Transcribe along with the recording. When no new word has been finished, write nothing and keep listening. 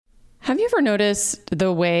Have you ever noticed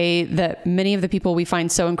the way that many of the people we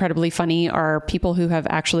find so incredibly funny are people who have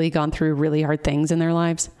actually gone through really hard things in their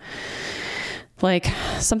lives? Like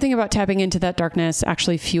something about tapping into that darkness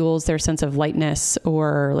actually fuels their sense of lightness,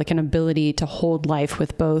 or like an ability to hold life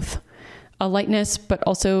with both a lightness, but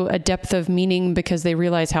also a depth of meaning because they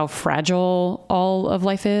realize how fragile all of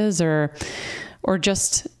life is, or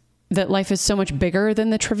just that life is so much bigger than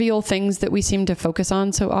the trivial things that we seem to focus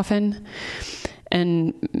on so often.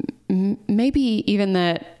 And maybe even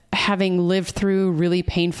that having lived through really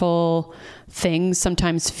painful things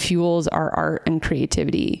sometimes fuels our art and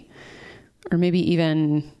creativity. Or maybe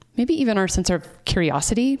even our sense of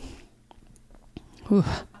curiosity. Ooh.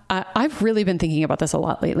 I've really been thinking about this a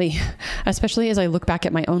lot lately, especially as I look back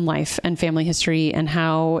at my own life and family history and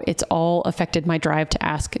how it's all affected my drive to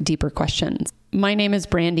ask deeper questions. My name is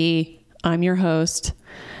Brandy. I'm your host.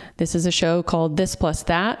 This is a show called This Plus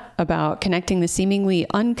That, about connecting the seemingly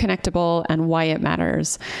unconnectable and why it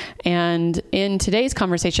matters. And in today's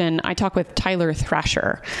conversation, I talk with Tyler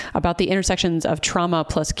Thrasher about the intersections of trauma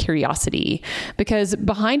plus curiosity. Because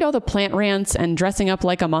behind all the plant rants and dressing up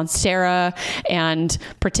like a monstera and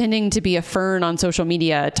pretending to be a fern on social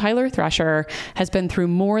media, Tyler Thrasher has been through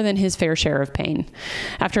more than his fair share of pain.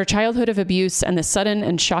 After a childhood of abuse and the sudden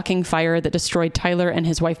and shocking fire that destroyed Tyler and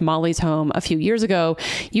his wife Molly's home a few years ago,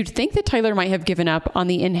 you'd think that Tyler might have given up on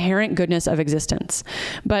the inherent goodness of existence.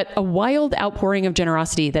 But a wild outpouring of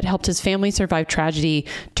generosity that helped his family survive tragedy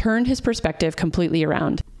turned his perspective completely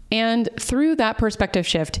around. And through that perspective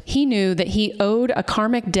shift, he knew that he owed a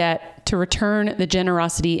karmic debt to return the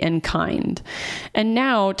generosity in kind. And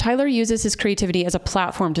now Tyler uses his creativity as a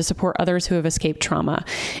platform to support others who have escaped trauma.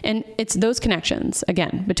 And it's those connections,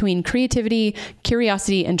 again, between creativity,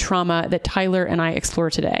 curiosity, and trauma that Tyler and I explore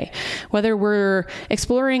today. Whether we're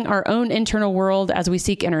exploring our own internal world as we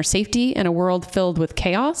seek inner safety in a world filled with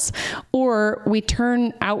chaos, or we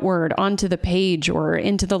turn outward onto the page or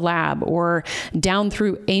into the lab or down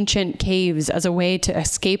through ancient caves as a way to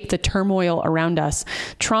escape the turmoil around us,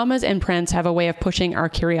 traumas and prints have a way of pushing our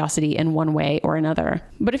curiosity in one way or another.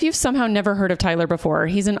 But if you've somehow never heard of Tyler before,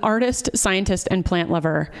 he's an artist, scientist, and plant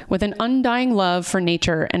lover with an undying love for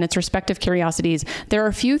nature and its respective curiosities. There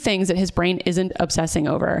are few things that his brain isn't obsessing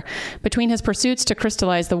over. Between his pursuits to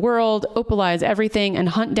crystallize the world, opalize everything, and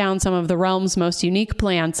hunt down some of the realm's most unique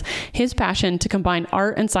plants, his passion to combine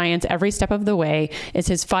art and science every step of the way is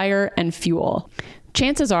his fire and fuel.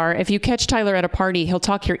 Chances are, if you catch Tyler at a party, he'll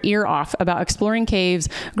talk your ear off about exploring caves,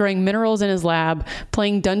 growing minerals in his lab,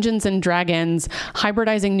 playing Dungeons and Dragons,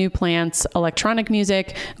 hybridizing new plants, electronic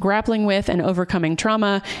music, grappling with and overcoming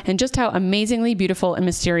trauma, and just how amazingly beautiful and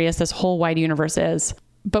mysterious this whole wide universe is.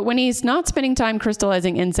 But when he's not spending time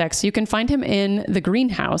crystallizing insects, you can find him in the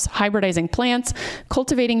greenhouse, hybridizing plants,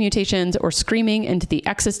 cultivating mutations, or screaming into the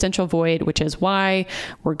existential void, which is why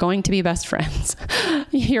we're going to be best friends.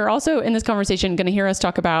 You're also in this conversation going to hear us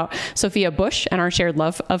talk about Sophia Bush and our shared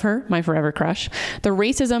love of her, my forever crush, the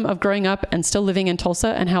racism of growing up and still living in Tulsa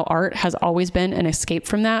and how art has always been an escape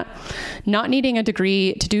from that, not needing a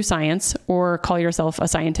degree to do science or call yourself a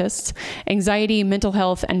scientist, anxiety, mental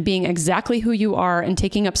health, and being exactly who you are and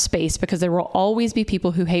taking up space because there will always be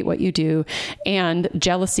people who hate what you do, and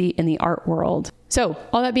jealousy in the art world. So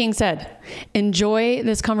all that being said, enjoy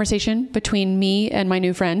this conversation between me and my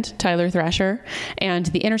new friend, Tyler Thrasher, and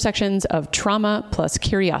the intersections of trauma plus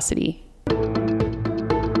curiosity.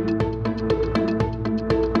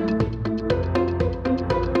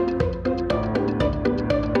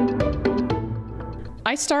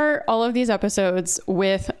 I start all of these episodes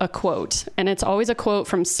with a quote, and it's always a quote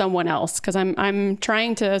from someone else because I'm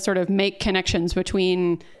trying to sort of make connections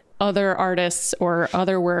between other artists or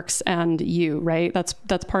other works and you, right?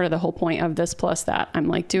 That's part of the whole point of This Plus That. I'm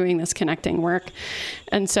like doing this connecting work.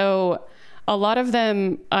 And so a lot of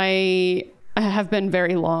them I have been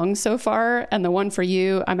very long so far, and the one for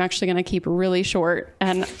you I'm actually going to keep really short,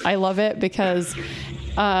 and I love it because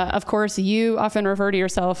of course, you often refer to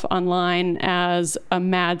yourself online as a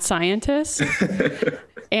mad scientist.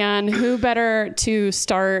 And who better to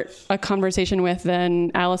start a conversation with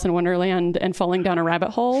than Alice in Wonderland and falling down a rabbit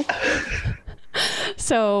hole?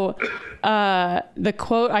 So the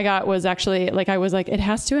quote I got was actually I was like, it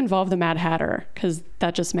has to involve the Mad Hatter because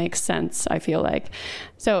that just makes sense, I feel like.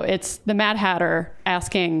 So it's the Mad Hatter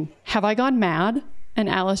asking, "Have I gone mad?" And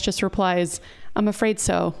Alice just replies, "I'm afraid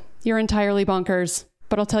so. You're entirely bonkers.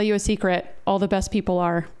 But I'll tell you a secret. All the best people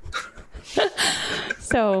are."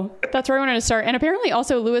 So that's where I wanted to start. And apparently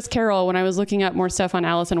also Lewis Carroll, when I was looking up more stuff on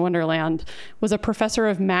Alice in Wonderland, was a professor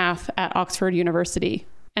of math at Oxford University.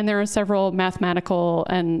 And there are several mathematical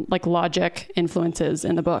and like logic influences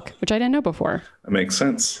in the book, which I didn't know before. That makes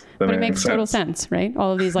sense. But it makes total sense, right?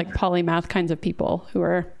 All of these like polymath kinds of people who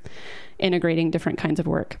are integrating different kinds of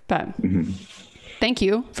work. But thank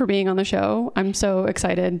you for being on the show. I'm so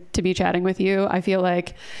excited to be chatting with you. I feel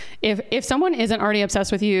like if someone isn't already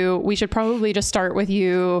obsessed with you, we should probably just start with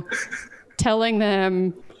you telling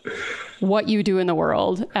them what you do in the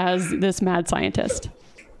world as this mad scientist.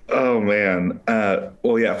 Oh, man.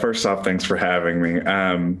 Well, yeah, first off, thanks for having me.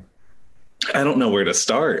 I don't know where to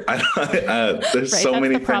start. There's so many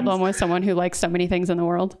things. That's the problem with someone who likes so many things in the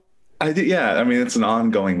world. Yeah, I mean, it's an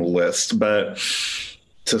ongoing list, but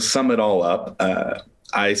to sum it all up,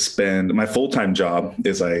 my full-time job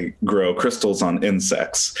is I grow crystals on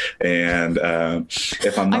insects. And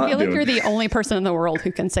if I'm not I feel like you're the only person in the world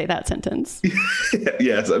who can say that sentence.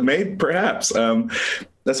 Yes, perhaps.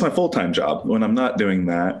 That's my full-time job. When I'm not doing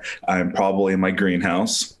that, I'm probably in my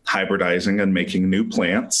greenhouse hybridizing and making new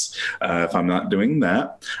plants. If I'm not doing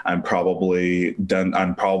that, I'm probably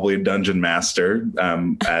a dungeon master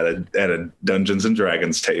at a Dungeons and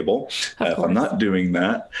Dragons table. If I'm not doing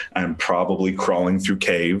that, I'm probably crawling through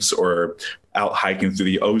caves or out hiking through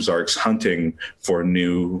the Ozarks hunting for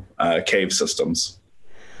new cave systems.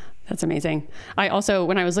 That's amazing. I also,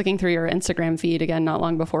 when I was looking through your Instagram feed again, not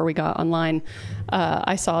long before we got online,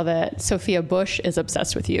 I saw that Sophia Bush is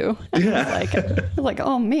obsessed with you. Yeah. I was like,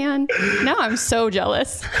 oh man, now I'm so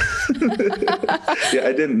jealous. Yeah,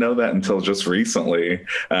 I didn't know that until just recently.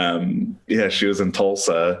 She was in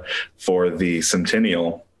Tulsa for the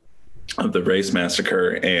centennial of the race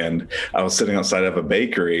massacre, and I was sitting outside of a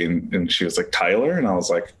bakery, and she was like, Tyler, and I was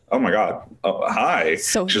like, oh my God, hi.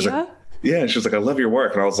 Sophia? She was like, yeah, she was like, I love your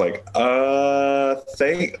work. And I was like,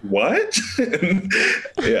 what?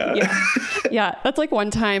 Yeah. That's like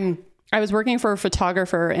one time I was working for a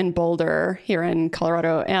photographer in Boulder here in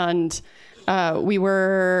Colorado. And we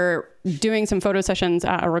were doing some photo sessions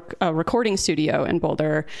at a recording studio in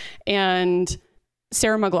Boulder. And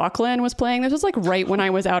Sarah McLachlan was playing. This was like right when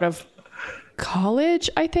I was out of college,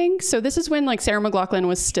 I think. So this is when like Sarah McLachlan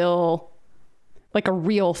was still like a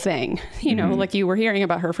real thing, like you were hearing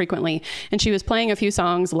about her frequently. And she was playing a few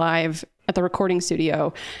songs live at the recording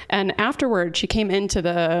studio. And afterward, she came into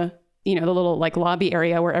the little like lobby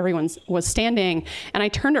area where everyone was standing. And I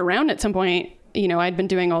turned around at some point, I'd been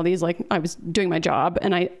doing all these, like I was doing my job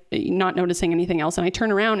and I not noticing anything else. And I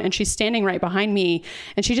turn around and she's standing right behind me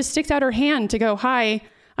and she just sticks out her hand to go, hi,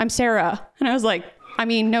 I'm Sarah. And I was like, I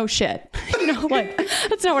mean, no shit, like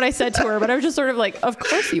that's not what I said to her, but I was just sort of like, of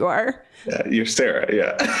course you are. Yeah, you're Sarah.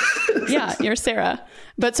 Yeah. Yeah, you're Sarah.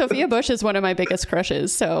 But Sophia Bush is one of my biggest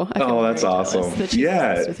crushes. So I feel that's awesome. That she's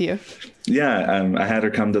obsessed with you. Yeah, I had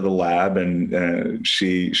her come to the lab, and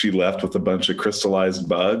she left with a bunch of crystallized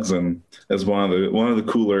bugs, and it was one of the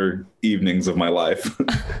cooler evenings of my life.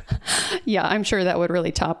 Yeah, I'm sure that would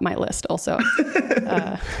really top my list also.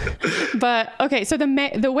 But okay, so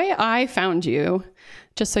the way I found you,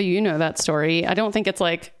 just so you know that story, I don't think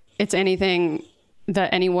it's anything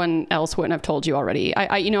that anyone else wouldn't have told you already.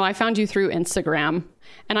 I found you through Instagram,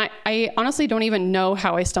 and I honestly don't even know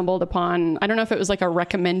how I stumbled upon, I don't know if it was like a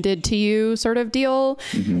recommended to you sort of deal,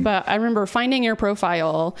 but I remember finding your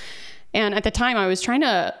profile. And at the time I was trying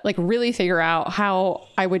to like really figure out how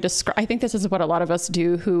I would describe, I think this is what a lot of us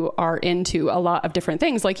do who are into a lot of different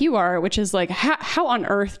things like you are, which is like, how on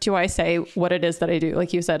earth do I say what it is that I do?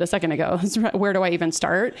 Like you said a second ago, where do I even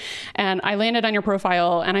start? And I landed on your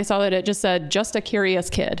profile and I saw that it just said, just a curious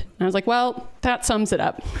kid. And I was like, well, that sums it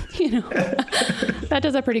up. That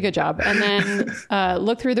does a pretty good job. And then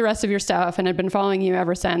looked through the rest of your stuff and had been following you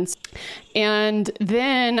ever since. And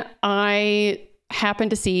then I happened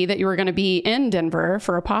to see that you were going to be in Denver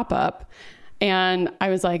for a pop-up. And I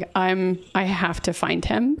was like, I have to find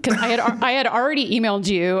him, because I had already emailed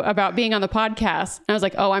you about being on the podcast. And I was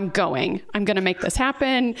like, oh, I'm going to make this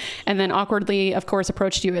happen. And then awkwardly, of course,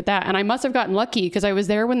 approached you at that. And I must have gotten lucky because I was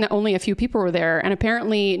there when only a few people were there. And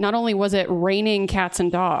apparently not only was it raining cats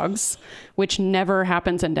and dogs, which never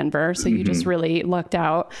happens in Denver, so you just really lucked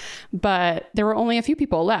out, but there were only a few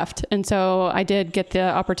people left. And so I did get the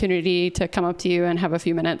opportunity to come up to you and have a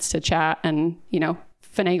few minutes to chat and,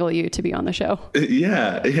 finagle you to be on the show.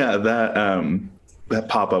 Yeah. That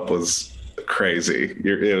pop-up was crazy.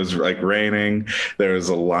 It was like raining. There was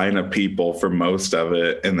a line of people for most of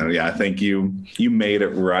it. And then, I think you made it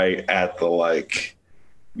right at the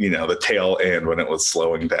the tail end when it was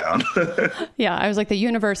slowing down. Yeah. I was like, the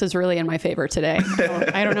universe is really in my favor today.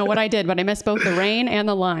 I don't know what I did, but I missed both the rain and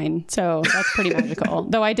the line. So that's pretty magical.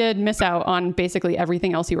 Though I did miss out on basically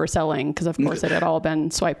everything else you were selling, because of course it had all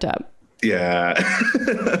been swiped up. Yeah,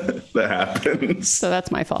 that happens. So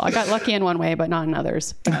that's my fault. I got lucky in one way, but not in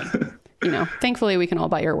others. But, thankfully we can all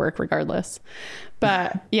buy your work regardless.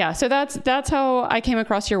 But yeah, so that's how I came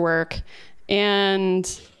across your work. And,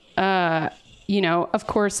 of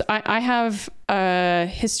course I have a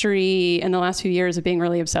history in the last few years of being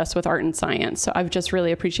really obsessed with art and science. So I've just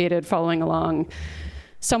really appreciated following along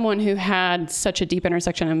someone who had such a deep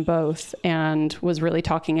intersection in both and was really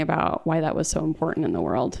talking about why that was so important in the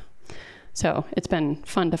world. So it's been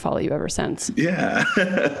fun to follow you ever since. Yeah.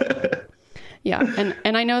 Yeah.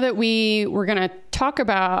 And I know that we're going to talk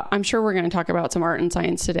about, I'm sure we're going to talk about some art and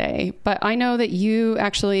science today, but I know that you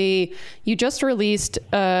just released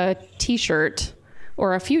a t-shirt,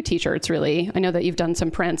 or a few t-shirts really. I know that you've done some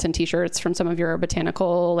prints and t-shirts from some of your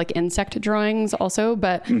botanical like insect drawings also,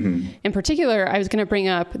 but in particular, I was going to bring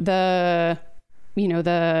up the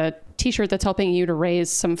t-shirt that's helping you to raise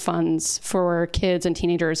some funds for kids and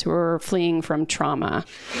teenagers who are fleeing from trauma.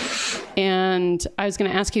 And I was going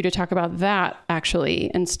to ask you to talk about that actually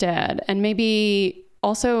instead, and maybe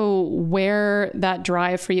also where that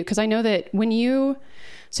drive for you, because I know that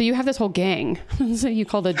so you have this whole gang, so you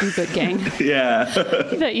call the Do Good Gang, yeah,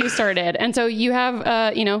 that you started. And so you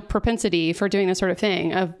have, propensity for doing this sort of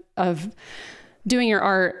thing of doing your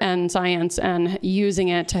art and science and using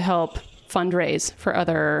it to help fundraise for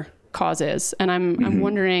other causes. And I'm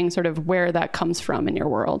wondering sort of where that comes from in your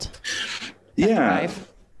world. Yeah.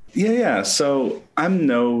 So I'm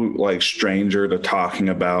no stranger to talking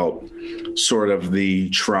about sort of the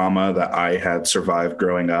trauma that I had survived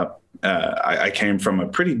growing up. I came from a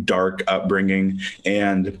pretty dark upbringing,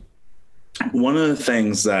 and one of the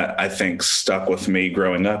things that I think stuck with me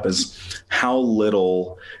growing up is how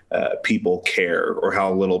little people care, or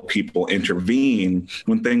how little people intervene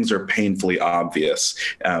when things are painfully obvious.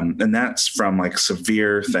 And that's from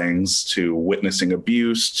severe things to witnessing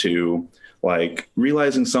abuse to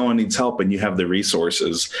realizing someone needs help and you have the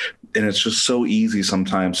resources. And it's just so easy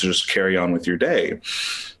sometimes to just carry on with your day.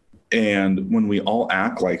 And when we all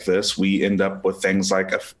act like this, we end up with things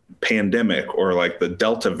like a pandemic or the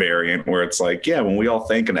Delta variant, where it's when we all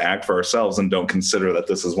think and act for ourselves and don't consider that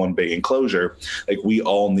this is one big enclosure, we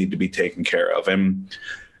all need to be taken care of. And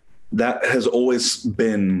that has always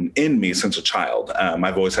been in me since a child.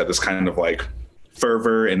 I've always had this kind of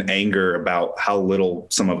fervor and anger about how little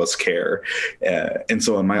some of us care. And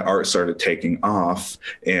so when my art started taking off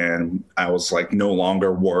and I was no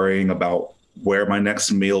longer worrying about where my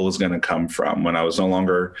next meal was going to come from, when I was no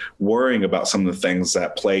longer worrying about some of the things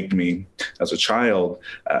that plagued me as a child,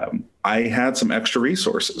 I had some extra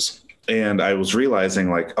resources. And I was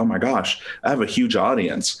realizing oh my gosh, I have a huge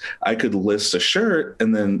audience. I could list a shirt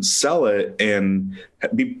and then sell it and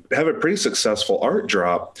have a pretty successful art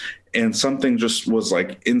drop. And something just was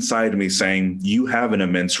inside me saying, you have an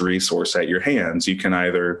immense resource at your hands. You can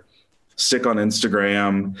either stick on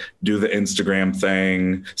Instagram, do the Instagram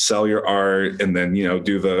thing, sell your art, and then,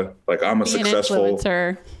 do the, I'm a successful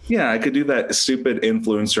influencer. Yeah, I could do that stupid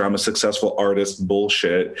influencer, I'm a successful artist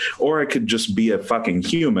bullshit, or I could just be a fucking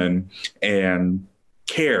human and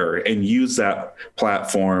care and use that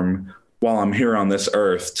platform while I'm here on this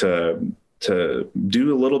earth to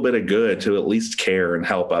do a little bit of good, to at least care and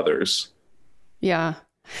help others. Yeah.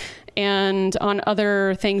 And on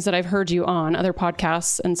other things that I've heard you on, other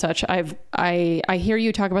podcasts and such, I hear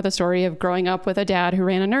you talk about the story of growing up with a dad who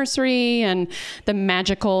ran a nursery and the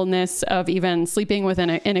magicalness of even sleeping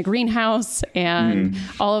in a greenhouse and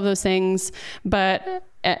all of those things. But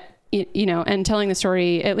and telling the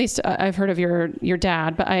story, at least I've heard of your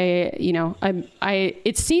dad, but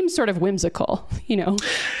it seems sort of whimsical,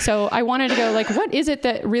 so I wanted to go what is it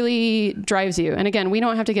that really drives you? And again, we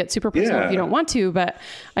don't have to get super personal if you don't want to, but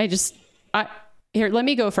here, let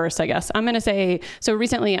me go first, I guess. I'm going to say, so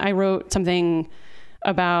recently I wrote something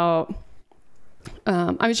about,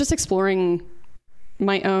 I was just exploring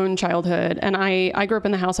my own childhood, and I grew up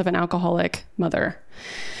in the house of an alcoholic mother.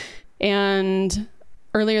 And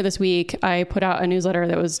earlier this week, I put out a newsletter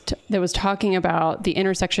that was talking about the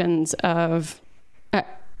intersections of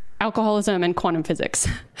alcoholism and quantum physics,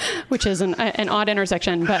 which is an odd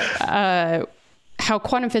intersection, but how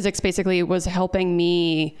quantum physics basically was helping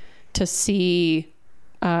me to see,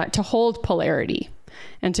 to hold polarity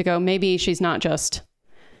and to go, maybe she's not just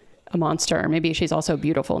a monster. Maybe she's also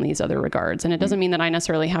beautiful in these other regards. And it doesn't mean that I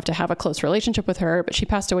necessarily have to have a close relationship with her, but she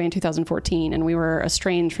passed away in 2014 and we were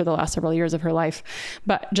estranged for the last several years of her life.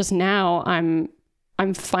 But just now I'm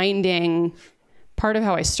finding part of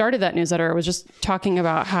how I started that newsletter was just talking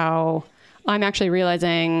about how I'm actually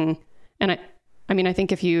realizing, and I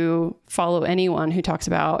think if you follow anyone who talks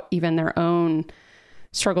about even their own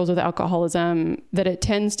struggles with alcoholism, that it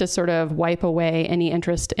tends to sort of wipe away any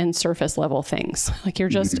interest in surface level things. Like you're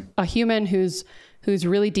just a human who's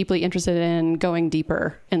really deeply interested in going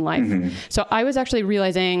deeper in life. So I was actually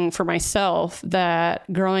realizing for myself that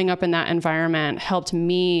growing up in that environment helped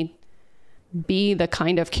me be the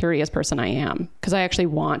kind of curious person I am, because I actually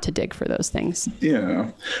want to dig for those things.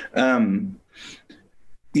 Yeah. I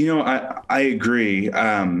agree.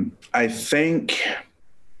 I think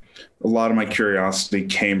a lot of my curiosity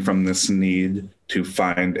came from this need to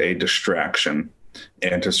find a distraction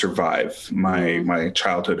and to survive my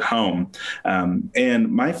childhood home.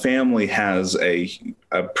 And my family has a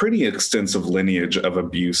pretty extensive lineage of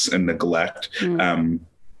abuse and neglect.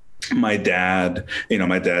 My dad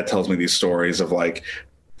tells me these stories of like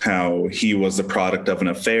how he was the product of an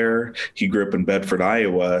affair. He grew up in Bedford,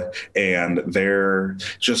 Iowa, and they're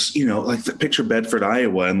just, like picture Bedford,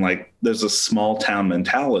 Iowa, and like there's a small town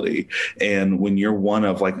mentality. And when you're one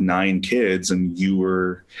of like 9 kids and you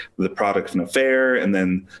were the product of an affair, and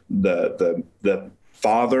then the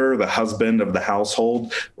father, the husband of the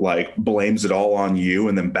household, like blames it all on you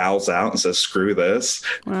and then bows out and says, screw this.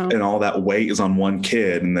 Wow. And all that weight is on one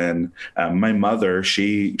kid. And then my mother,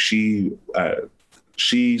 she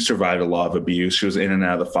survived a lot of abuse. She was in and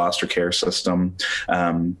out of the foster care system.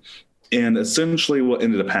 And essentially what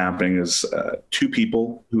ended up happening is 2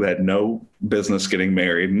 people who had no business getting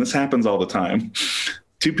married, and this happens all the time.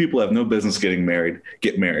 2 people have no business getting married,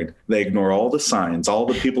 get married. They ignore all the signs, all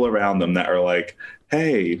the people around them that are like,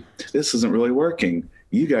 hey, this isn't really working.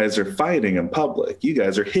 You guys are fighting in public. You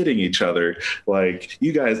guys are hitting each other. Like,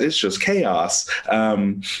 you guys, it's just chaos.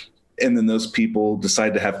 And then those people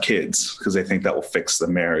decide to have kids because they think that will fix the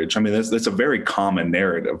marriage. I mean, that's a very common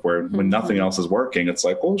narrative where when nothing else is working, it's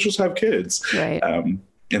like, well, let's just have kids. Right.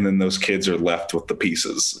 And then those kids are left with the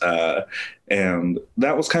pieces. And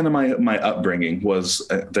that was kind of my upbringing was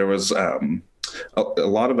there was a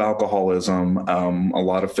lot of alcoholism, a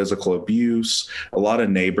lot of physical abuse, a lot of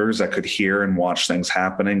neighbors that could hear and watch things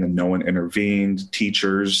happening and no one intervened,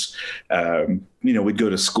 teachers. We'd go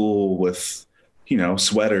to school with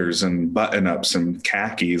sweaters and button-ups and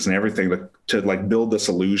khakis and everything to like build this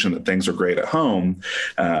illusion that things are great at home.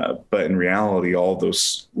 But in reality, all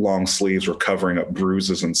those long sleeves were covering up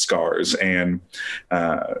bruises and scars. And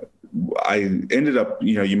I ended up,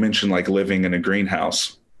 you mentioned like living in a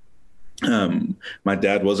greenhouse. My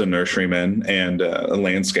dad was a nurseryman and a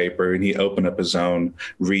landscaper, and he opened up his own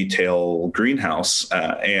retail greenhouse.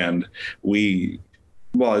 And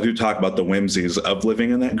while I do talk about the whimsies of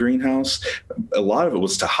living in that greenhouse, a lot of it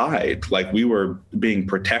was to hide. Like we were being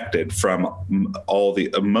protected from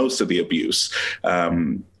most of the abuse.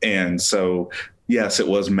 And so, yes, it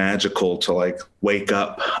was magical to like wake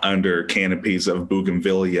up under canopies of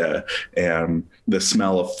bougainvillea and the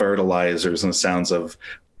smell of fertilizers and the sounds of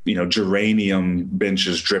geranium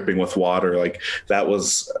benches dripping with water. Like that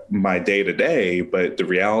was my day to day. But the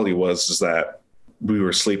reality was that we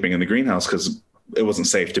were sleeping in the greenhouse because it wasn't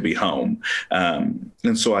safe to be home. And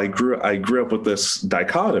so I grew up with this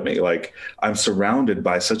dichotomy. Like I'm surrounded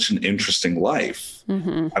by such an interesting life.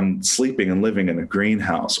 I'm sleeping and living in a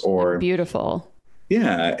greenhouse or beautiful.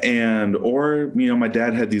 Yeah. Or my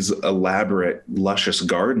dad had these elaborate, luscious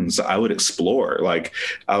gardens I would explore. Like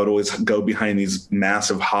I would always go behind these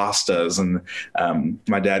massive hostas, and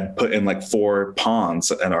my dad put in like 4 ponds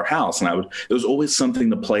at our house. And it was always something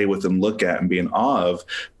to play with and look at and be in awe of.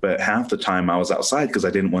 But half the time I was outside because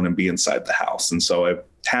I didn't want to be inside the house. And so I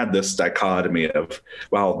had this dichotomy of,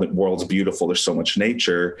 wow, the world's beautiful. There's so much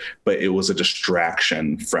nature, but it was a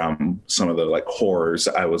distraction from some of the like horrors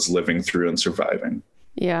I was living through and surviving.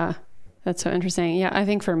 Yeah. That's so interesting. Yeah. I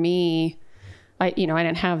think for me, I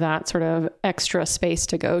didn't have that sort of extra space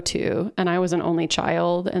to go to, and I was an only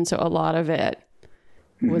child. And so a lot of it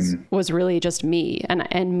was really just me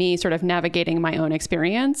and me sort of navigating my own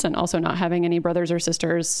experience, and also not having any brothers or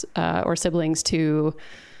sisters or siblings to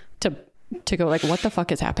go like, what the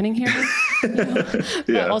fuck is happening here?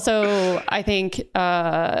 But also I think,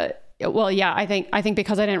 I think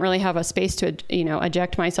because I didn't really have a space to,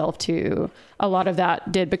 eject myself to, a lot of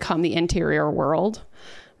that did become the interior world.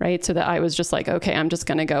 Right. So that I was just like, okay, I'm just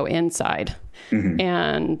going to go inside.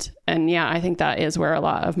 And yeah, I think that is where a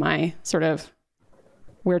lot of my sort of,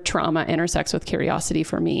 where trauma intersects with curiosity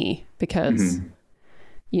for me, because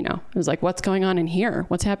it was like, what's going on in here?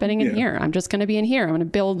 What's happening in here? I'm just going to be in here. I'm going to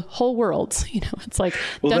build whole worlds. It's like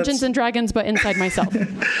Dungeons and Dragons, but inside myself.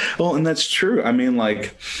 Well, and that's true. I mean,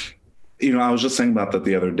 like, I was just saying about that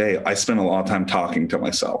the other day. I spent a lot of time talking to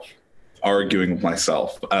myself, arguing with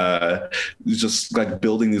myself, just like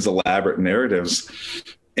building these elaborate narratives.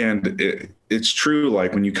 And it's true.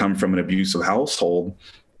 Like when you come from an abusive household,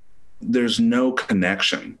 there's no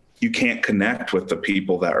connection. You can't connect with the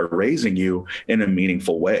people that are raising you in a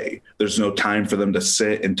meaningful way. There's no time for them to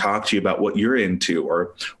sit and talk to you about what you're into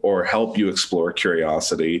or help you explore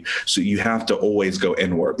curiosity. So you have to always go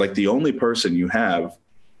inward. Like the only person you have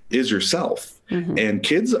is yourself. Mm-hmm. And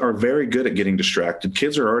kids are very good at getting distracted.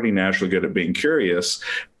 Kids are already naturally good at being curious,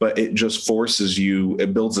 but it just forces you,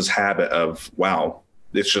 it builds this habit of, wow,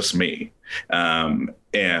 it's just me. And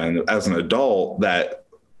as an adult, that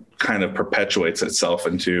kind of perpetuates itself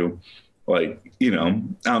into like, you know,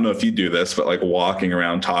 I don't know if you do this, but like walking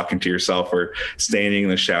around talking to yourself or standing in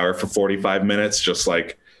the shower for 45 minutes, just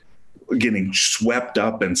like getting swept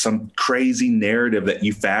up in some crazy narrative that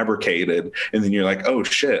you fabricated. And then you're like, oh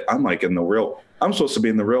shit, I'm supposed to be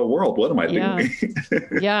in the real world. What am I doing?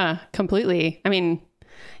 Yeah, completely. I mean,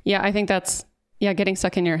 yeah, I think that's, getting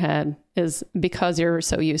stuck in your head is because you're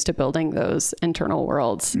so used to building those internal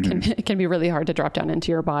worlds. Mm-hmm. It can be really hard to drop down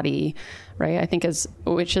into your body, right? I think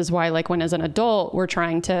which is why like when as an adult, we're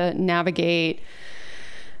trying to navigate,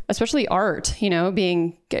 especially art, you know,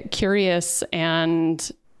 get curious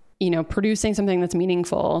and, you know, producing something that's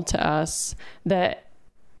meaningful to us, that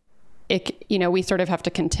it, you know, we sort of have to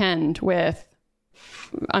contend with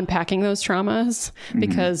unpacking those traumas,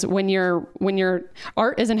 because when your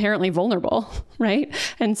art is inherently vulnerable, right?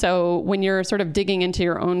 And so when you're sort of digging into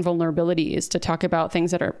your own vulnerabilities to talk about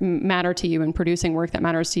things that matter to you and producing work that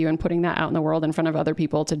matters to you and putting that out in the world in front of other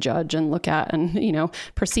people to judge and look at and, you know,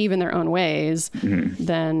 perceive in their own ways,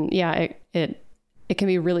 then it can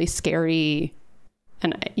be really scary.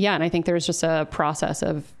 And I think there's just a process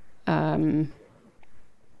of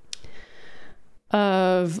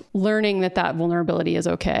learning that vulnerability is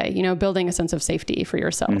okay, you know, building a sense of safety for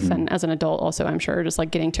yourself. And as an adult also, I'm sure just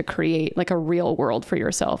like getting to create like a real world for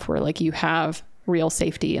yourself where like you have real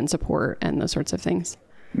safety and support and those sorts of things.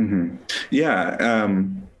 Mm-hmm. Yeah.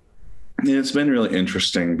 It's been really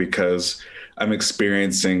interesting because I'm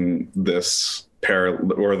experiencing this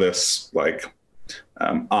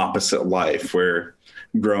opposite life where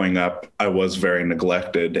growing up, I was very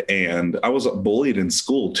neglected and I was bullied in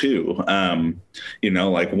school too. You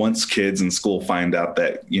know, like once kids in school find out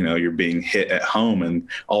that, you know, you're being hit at home and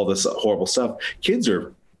all this horrible stuff, kids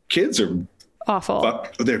are awful.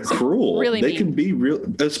 They're cruel. Really they mean. Can be real,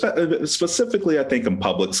 specifically, I think in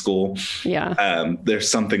public school. Yeah. There's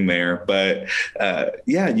something there, but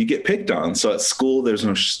you get picked on. So at school, there's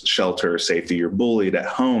no shelter or safety. You're bullied. At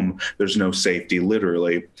home, there's no safety,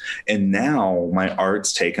 literally. And now my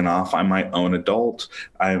art's taken off. I'm my own adult.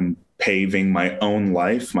 I'm paving my own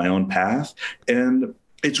life, my own path. And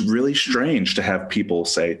it's really strange to have people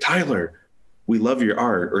say, Tyler, we love your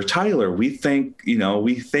art, or Tyler, we think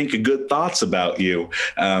good thoughts about you,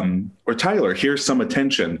 or Tyler, here's some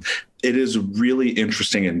attention. It is really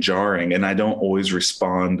interesting and jarring, and I don't always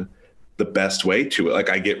respond the best way to it. Like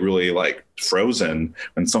I get really like frozen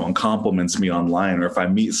when someone compliments me online, or if I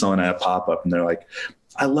meet someone at a pop-up and they're like,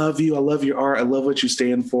 I love you, I love your art, I love what you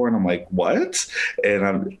stand for, and I'm like, what? And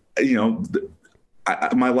I'm, you know,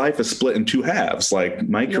 my life is split in two halves. Like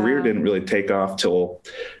my career didn't really take off till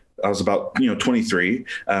I was about, 23.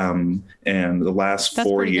 And the last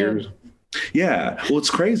 4 years. Good. Yeah. Well,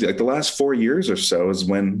 it's crazy. Like the last 4 years or so is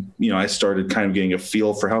when, I started kind of getting a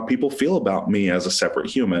feel for how people feel about me as a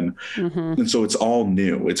separate human. Mm-hmm. And so it's all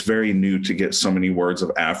new. It's very new to get so many words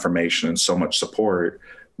of affirmation and so much support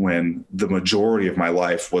when the majority of my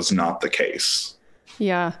life was not the case.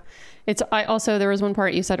 Yeah. There was one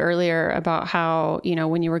part you said earlier about how,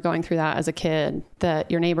 when you were going through that as a kid, that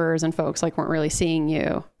your neighbors and folks like weren't really seeing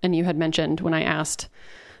you. And you had mentioned when I asked,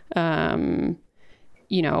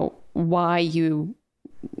 why you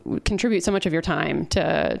contribute so much of your time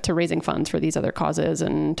to raising funds for these other causes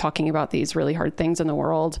and talking about these really hard things in the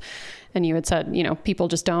world. And you had said, people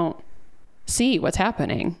just don't see what's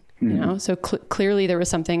happening, mm-hmm. So clearly there was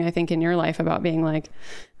something I think in your life about being like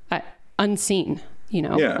unseen.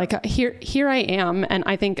 Like here I am. And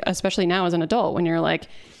I think especially now as an adult, when you're like,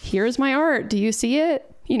 here's my art. Do you see it?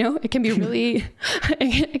 It can be really,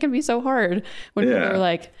 it can be so hard when people are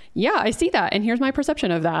like, yeah, I see that. And here's my perception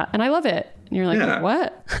of that. And I love it. And you're like,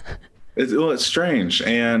 what? It's strange.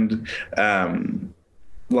 And I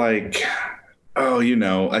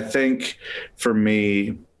think for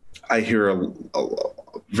me, I hear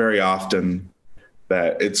very often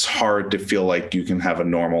that it's hard to feel like you can have a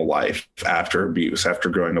normal life after abuse, after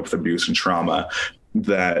growing up with abuse and trauma,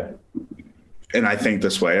 that And I think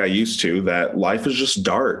this way, I used to, that life is just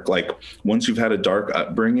dark. Like once you've had a dark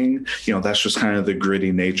upbringing, that's just kind of the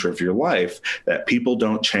gritty nature of your life, that people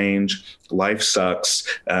don't change. Life sucks,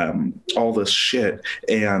 all this shit.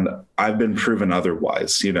 And I've been proven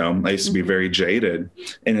otherwise. I used to be very jaded,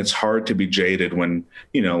 and it's hard to be jaded when,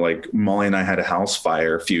 like Molly and I had a house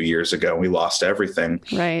fire a few years ago. And we lost everything.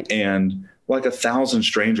 Right. And like 1,000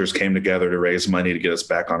 strangers came together to raise money to get us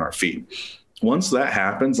back on our feet. Once that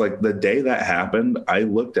happens, like the day that happened, I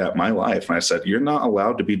looked at my life and I said, you're not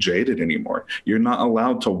allowed to be jaded anymore. You're not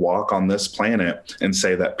allowed to walk on this planet and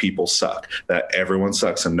say that people suck, that everyone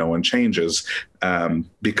sucks and no one changes.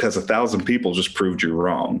 Because 1,000 people just proved you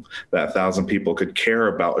wrong. That 1,000 people could care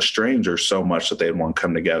about a stranger so much that they'd want to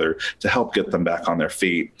come together to help get them back on their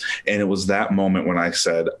feet. And it was that moment when I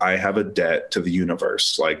said, I have a debt to the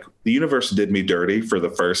universe. Like the universe did me dirty for the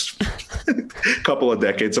first couple of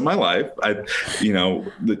decades of my life.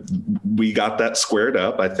 We got that squared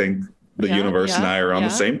up. I think the universe and I are on the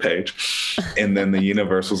same page. And then the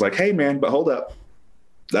universe was like, hey man, but hold up.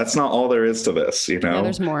 That's not all there is to this, Yeah,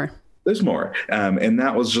 there's more. There's more. And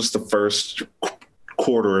that was just the first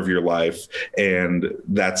quarter of your life. And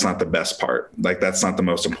that's not the best part. Like, that's not the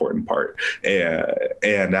most important part.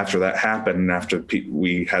 And after that happened, and after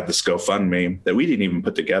we had this GoFundMe that we didn't even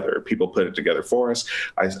put together, people put it together for us.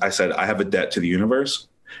 I said, I have a debt to the universe.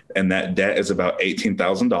 And that debt is about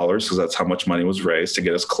 $18,000 because that's how much money was raised to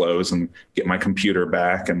get us clothes and get my computer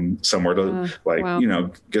back and somewhere to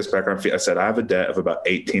get us back on our feet. I said, I have a debt of about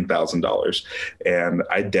 $18,000, and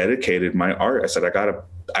I dedicated my art. I said, I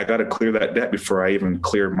gotta clear that debt before I even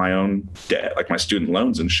clear my own debt, like my student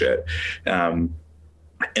loans and shit.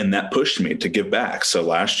 And that pushed me to give back. So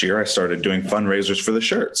last year I started doing fundraisers for the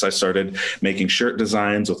shirts. I started making shirt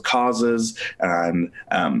designs with causes. And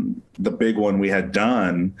the big one we had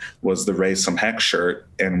done was the Raise Some Heck shirt.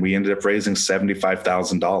 And we ended up raising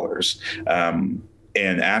 $75,000.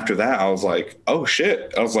 And after that, I was like, oh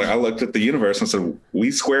shit. I looked at the universe and said,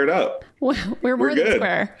 we squared up. We're more than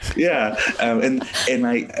square. Yeah. And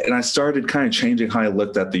I started kind of changing how I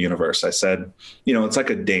looked at the universe. I said, it's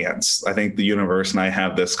like a dance. I think the universe and I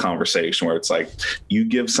have this conversation where it's like, you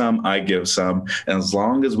give some, I give some. And as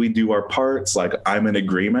long as we do our parts, like I'm in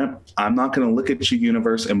agreement, I'm not going to look at you,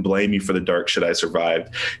 universe, and blame you for the dark shit I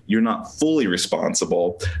survived. You're not fully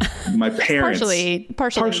responsible. My parents. Partially,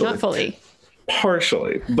 not fully.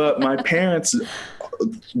 Partially, but my parents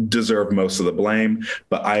deserve most of the blame,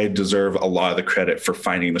 but I deserve a lot of the credit for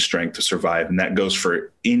finding the strength to survive. And that goes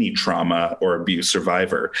for any trauma or abuse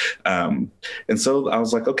survivor. And so I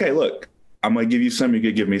was like, okay, look, I'm going to give you some, you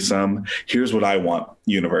could give me some. Here's what I want,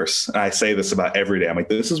 universe. And I say this about every day. I'm like,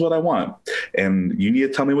 this is what I want. And you need to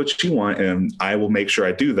tell me what you want. And I will make sure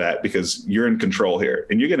I do that because you're in control here.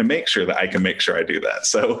 And you're going to make sure that I can make sure I do that.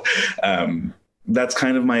 So, that's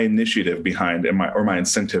kind of my initiative behind my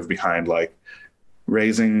incentive behind like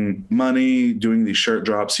raising money, doing these shirt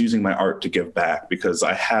drops, using my art to give back, because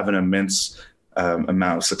I have an immense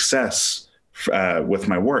amount of success with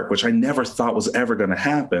my work, which I never thought was ever going to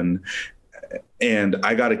happen. And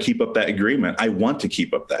I got to keep up that agreement. I want to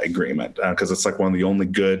keep up that agreement because it's like one of the only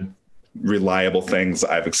good, reliable things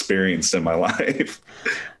I've experienced in my life.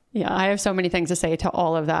 Yeah, I have so many things to say to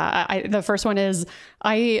all of that. The first one is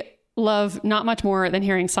I love not much more than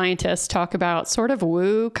hearing scientists talk about sort of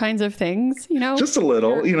woo kinds of things, just a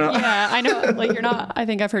little, Yeah, I know, like you're not, I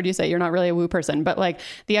think I've heard you say you're not really a woo person, but like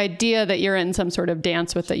the idea that you're in some sort of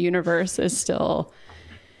dance with the universe is still,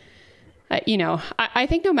 I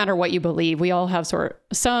think no matter what you believe, we all have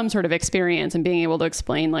some sort of experience in being able to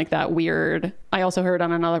explain like that weird. I also heard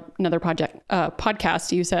on another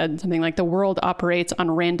podcast, you said something like the world operates on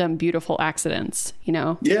random, beautiful accidents,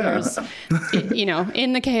 Yeah.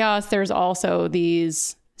 In the chaos, there's also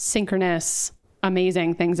these synchronous,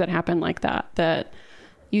 amazing things that happen like that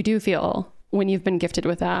you do feel when you've been gifted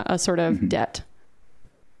with that, a sort of debt.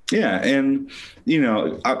 Yeah. And,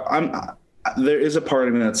 there is a part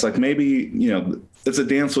of me that's like, maybe, it's a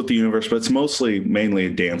dance with the universe, but it's mainly a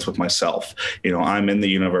dance with myself. I'm in the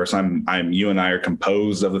universe. You and I are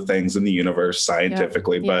composed of the things in the universe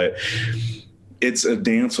scientifically, but it's a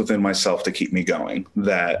dance within myself to keep me going,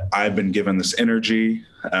 that I've been given this energy,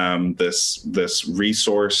 this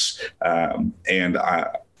resource. And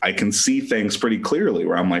I can see things pretty clearly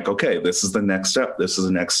where I'm like, okay, this is the next step. This is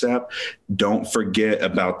the next step. Don't forget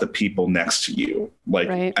about the people next to you.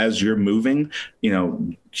 Like as you're moving,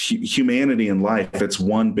 humanity in life, it's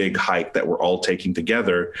one big hike that we're all taking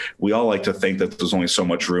together. We all like to think that there's only so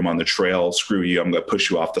much room on the trail. Screw you. I'm going to push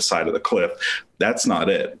you off the side of the cliff. That's not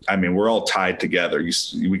it. I mean, we're all tied together.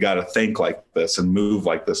 We got to think like this and move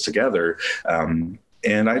like this together.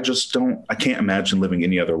 And I can't imagine living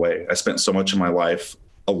any other way. I spent so much of my life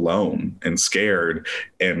alone and scared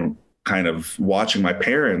and kind of watching my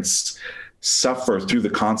parents suffer through the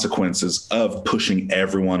consequences of pushing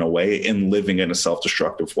everyone away and living in a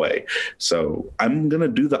self-destructive way. So I'm going to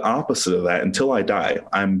do the opposite of that until I die.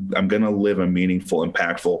 I'm going to live a meaningful,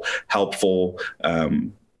 impactful, helpful,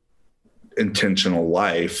 intentional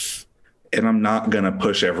life. And I'm not going to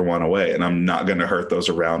push everyone away, and I'm not going to hurt those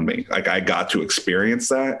around me. Like, I got to experience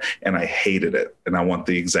that and I hated it. And I want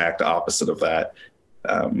the exact opposite of that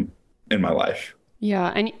in my life.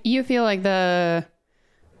 Yeah. And you feel like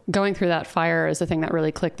going through that fire is the thing that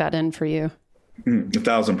really clicked that in for you.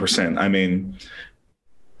 1,000%. I mean,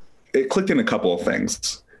 it clicked in a couple of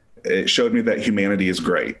things. It showed me that humanity is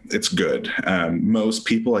great. It's good. Most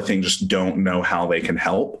people, I think, just don't know how they can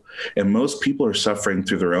help. And most people are suffering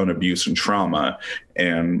through their own abuse and trauma.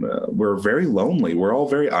 And we're very lonely. We're all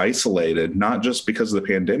very isolated, not just because of the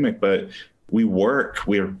pandemic, but we are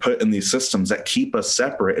put in these systems that keep us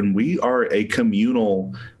separate. And we are a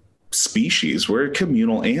communal species. We're a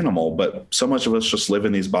communal animal, but so much of us just live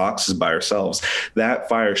in these boxes by ourselves. That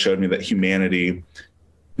fire showed me that humanity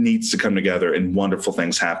needs to come together and wonderful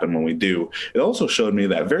things happen when we do. It also showed me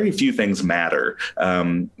that very few things matter.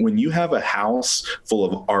 When you have a house full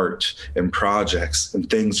of art and projects and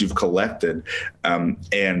things you've collected,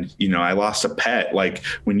 and, you know, I lost a pet, like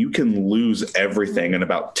when you can lose everything in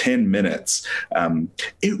about 10 minutes,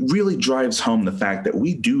 it really drives home the fact that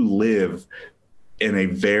we do live in a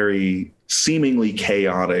very seemingly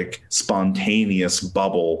chaotic, spontaneous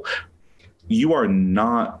bubble. You are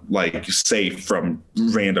not like safe from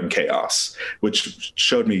random chaos, which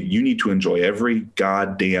showed me you need to enjoy every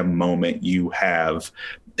goddamn moment you have.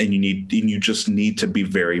 And you just need to be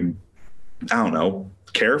very,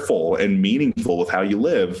 careful and meaningful with how you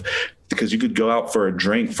live, because you could go out for a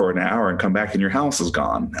drink for an hour and come back and your house is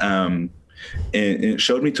gone. And it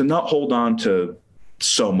showed me to not hold on to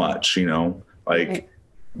so much, like,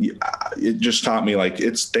 it just taught me, like,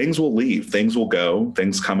 things will leave, things will go,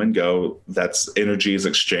 things come and go. That's energy is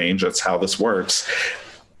exchange. That's how this works.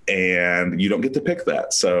 And you don't get to pick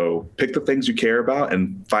that. So pick the things you care about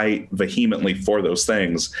and fight vehemently for those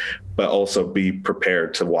things, but also be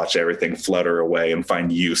prepared to watch everything flutter away and find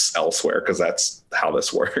use elsewhere, because that's how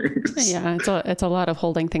this works. Yeah, it's a lot of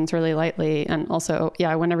holding things really lightly. And also,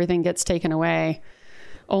 when everything gets taken away,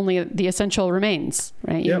 only the essential remains,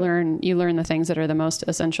 right? You learn the things that are the most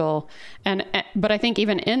essential. But I think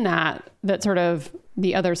even in that sort of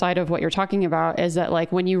the other side of what you're talking about is that,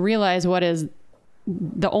 like, when you realize what is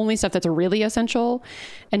the only stuff that's really essential,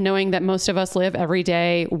 and knowing that most of us live every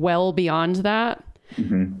day well beyond that,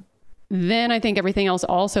 then I think everything else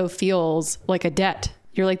also feels like a debt.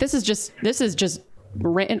 You're like, this is just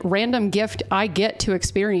random gift I get to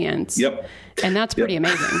experience. Yep. And that's pretty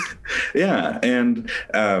amazing. Yeah. And,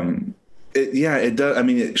 it does. I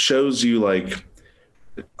mean, it shows you, like,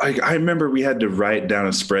 I remember we had to write down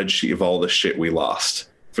a spreadsheet of all the shit we lost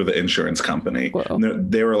for the insurance company.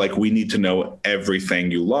 They were like, we need to know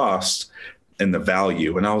everything you lost and the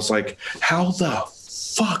value. And I was like, how the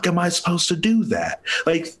fuck am I supposed to do that?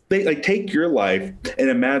 Like, take your life and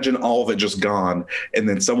imagine all of it just gone. And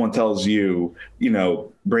then someone tells you,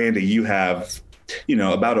 Brandy, you have,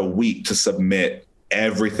 about a week to submit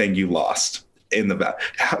everything you lost in the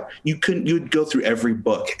you'd go through every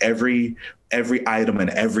book, every item in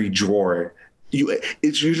every drawer. You're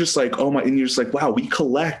just like, oh my, and you're just like, wow, we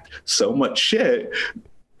collect so much shit.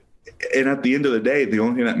 And at the end of the day, the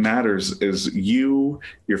only thing that matters is you,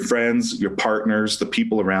 your friends, your partners, the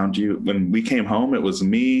people around you. When we came home, it was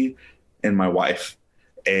me and my wife,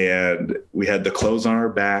 and we had the clothes on our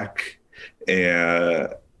back, and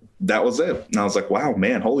that was it. And I was like, wow,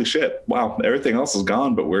 man, holy shit. Wow. Everything else is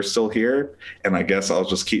gone, but we're still here. And I guess I'll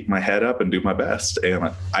just keep my head up and do my best.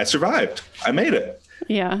 And I survived. I made it.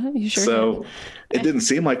 Yeah, you sure did. It didn't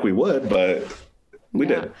seem like we would, but we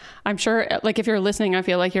did. I'm sure, like, if you're listening, I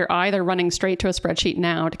feel like you're either running straight to a spreadsheet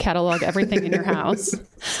now to catalog everything in your house,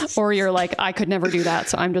 or you're like, I could never do that,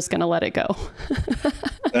 so I'm just going to let it go.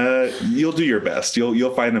 You'll do your best.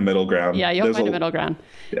 You'll find a middle ground. Yeah, you'll find a middle ground.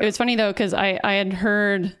 Yeah. It was funny, though, because I had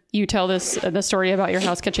heard you tell the story about your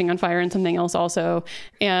house catching on fire and something else also.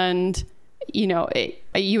 And you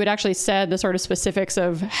had actually said the sort of specifics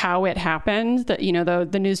of how it happened, that,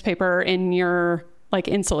 the newspaper in your, like,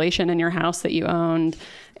 insulation in your house that you owned,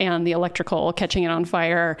 and the electrical catching it on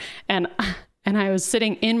fire. And I was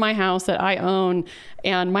sitting in my house that I own,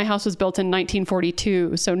 and my house was built in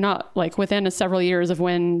 1942. So not like within several years of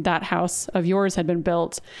when that house of yours had been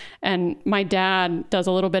built. And my dad does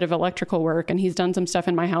a little bit of electrical work, and he's done some stuff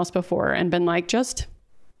in my house before and been like, just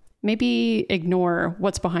maybe ignore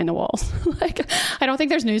what's behind the walls. Like, I don't think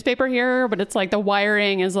there's newspaper here, but it's like the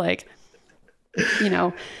wiring is like,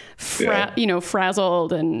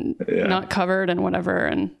 frazzled and not covered and whatever.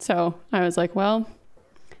 And so I was like, well,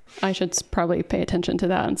 I should probably pay attention to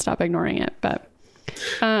that and stop ignoring it. But,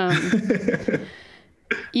 I'm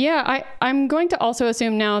going to also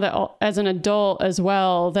assume now that as an adult as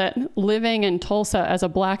well, that living in Tulsa as a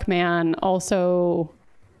Black man also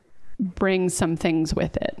brings some things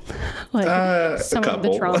with it. Like some of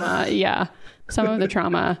the trauma. Yeah. Some of the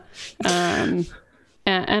trauma.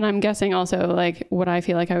 And I'm guessing also like what I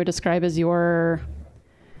feel like I would describe as your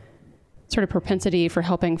sort of propensity for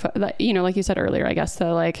helping, like you said earlier, I guess,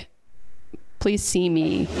 so like, please see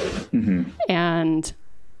me. Mm-hmm. And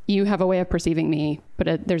you have a way of perceiving me,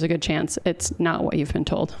 but there's a good chance it's not what you've been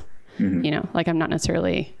told. Mm-hmm. Like I'm not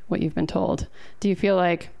necessarily what you've been told. Do you feel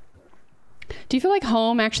like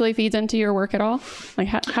home actually feeds into your work at all? Like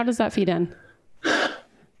how does that feed in?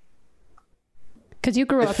 Because you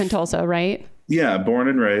grew up in Tulsa, right? Yeah, born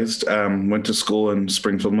and raised. Went to school in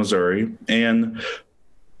Springfield, Missouri, and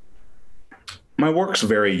my work's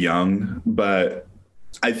very young, but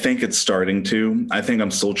I think it's starting to. I think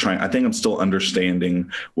I'm still understanding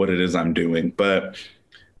what it is I'm doing, but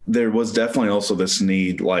there was definitely also this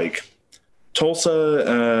need, like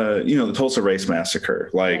Tulsa, the Tulsa Race Massacre,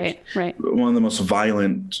 like right. One of the most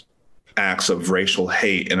violent acts of racial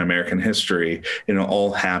hate in American history,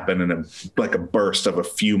 all happened in a burst of a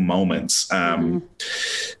few moments. And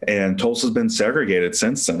Tulsa's been segregated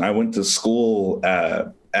since then. I went to school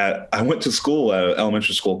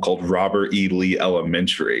elementary school called Robert E. Lee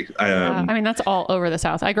Elementary. That's all over the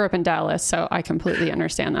South. I grew up in Dallas, so I completely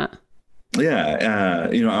understand that. Yeah.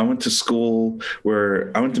 I went to middle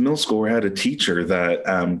school where I had a teacher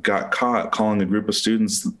that got caught calling a group of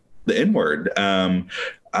students the N-word.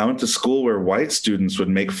 I went to school where white students would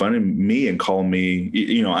make fun of me and call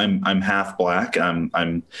me, I'm half Black, I'm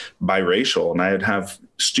biracial, and I'd have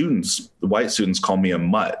white students call me a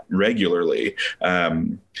mutt regularly.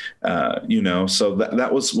 So that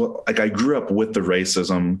was what, like, I grew up with the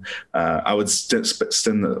racism. I would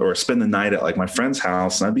spend the night at like my friend's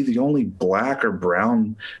house, and I'd be the only Black or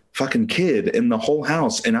brown fucking kid in the whole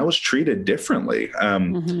house, and I was treated differently.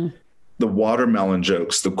 The watermelon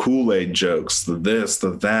jokes, the Kool-Aid jokes, the this,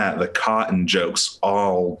 the that, the cotton jokes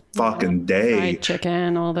all fucking day.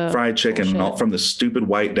 Fried chicken, all from the stupid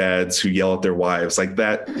white dads who yell at their wives like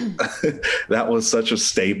that. That was such a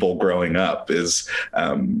staple growing up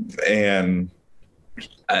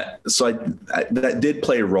so that did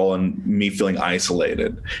play a role in me feeling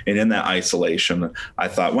isolated. And in that isolation, I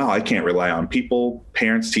thought, wow, I can't rely on people,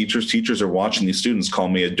 parents, teachers. Teachers are watching these students call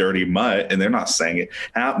me a dirty mutt, and they're not saying it.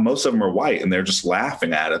 Most of them are white, and they're just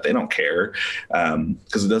laughing at it. They don't care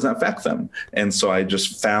because it doesn't affect them. And so I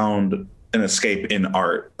just found an escape in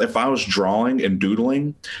art. If I was drawing and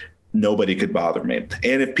doodling, nobody could bother me.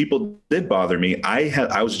 And if people did bother me,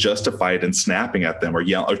 I was justified in snapping at them or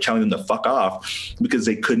telling them to fuck off because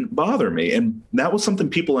they couldn't bother me. And that was something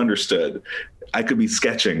people understood. I could be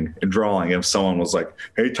sketching and drawing. If someone was like,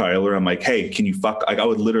 hey, Tyler, I'm like, hey, can you fuck? Like, I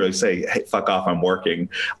would literally say, hey, fuck off, I'm working.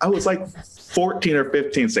 I was like 14 or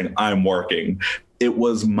 15 saying I'm working. It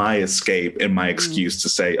was my escape and my excuse to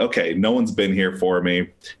say, okay, no one's been here for me.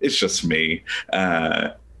 It's just me.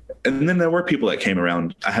 And then there were people that came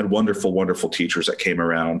around. I had wonderful, wonderful teachers that came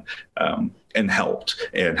around and helped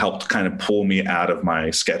kind of pull me out of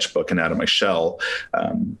my sketchbook and out of my shell.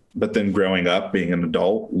 But then growing up, being an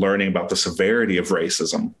adult, learning about the severity of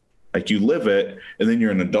racism, like you live it and then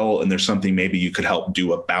you're an adult and there's something maybe you could help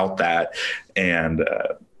do about that. And,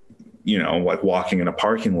 like walking in a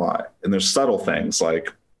parking lot, and there's subtle things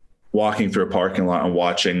like walking through a parking lot and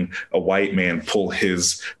watching a white man pull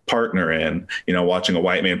his partner in, watching a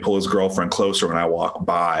white man pull his girlfriend closer when I walk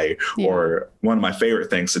by, or one of my favorite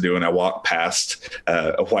things to do when I walk past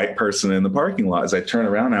a white person in the parking lot is I turn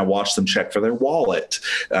around and I watch them check for their wallet,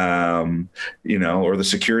 or the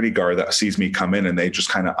security guard that sees me come in and they just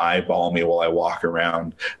kind of eyeball me while I walk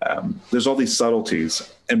around. There's all these subtleties,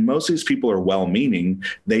 and most of these people are well-meaning.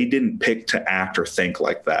 They didn't pick to act or think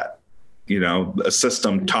like that. A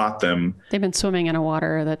system taught them. They've been swimming in a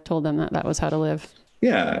water that told them that was how to live.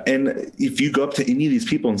 Yeah. And if you go up to any of these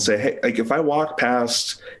people and say, hey, like if I walk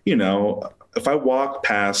past a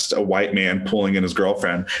white man pulling in his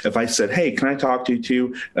girlfriend, if I said, hey, can I talk to you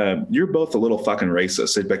too? You're both a little fucking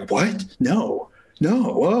racist. They'd be like, what? No.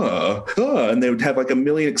 And they would have like a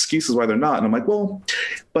million excuses why they're not. And I'm like, well,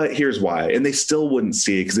 but here's why. And they still wouldn't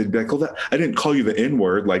see it because they'd be like, well, I didn't call you the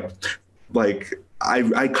N-word. Like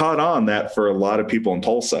I caught on that for a lot of people in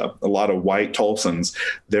Tulsa, a lot of white Tulsans,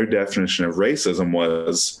 their definition of racism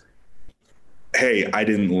was hey, I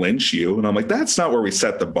didn't lynch you. And I'm like, that's not where we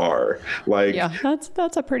set the bar. Like, yeah,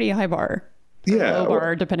 that's a pretty high bar. Yeah. Low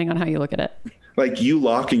bar, depending on how you look at it. Like, you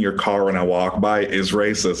locking your car when I walk by is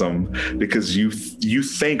racism because you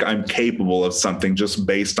think I'm capable of something just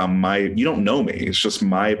based on you don't know me. It's just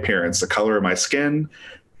my appearance, the color of my skin,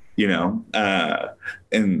 and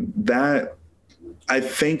that, I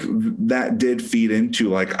think that did feed into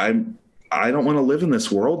like, I don't want to live in this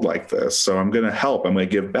world like this. So I'm going to help. I'm going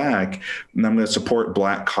to give back, and I'm going to support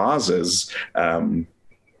Black causes,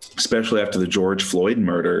 especially after the George Floyd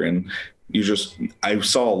murder. And I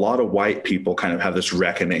saw a lot of white people kind of have this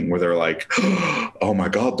reckoning where they're like, oh my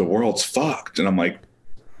God, the world's fucked. And I'm like,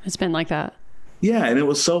 it's been like that. Yeah. And it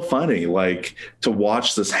was so funny, like, to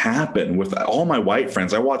watch this happen with all my white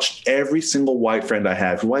friends. I watched every single white friend I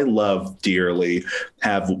have, who I love dearly,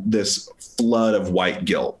 have this flood of white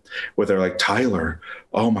guilt where they're like, Tyler,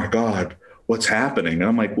 oh my God, what's happening? And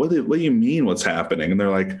I'm like, what do you mean what's happening? And they're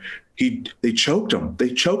like, they choked him.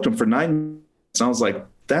 They choked him for 9 minutes. And I was like,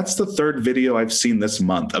 that's the third video I've seen this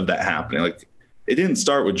month of that happening. Like, it didn't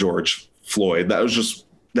start with George Floyd.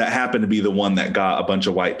 That happened to be the one that got a bunch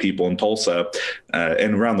of white people in Tulsa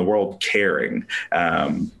and around the world caring.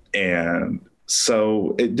 And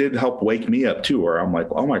so it did help wake me up too, where I'm like,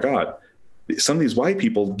 oh my God, some of these white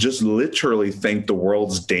people just literally think the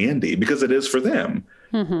world's dandy because it is for them.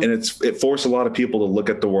 Mm-hmm. And it forced a lot of people to look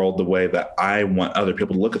at the world the way that I want other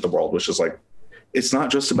people to look at the world, which is like, it's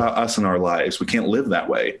not just about us and our lives. We can't live that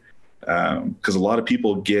way. Because a lot of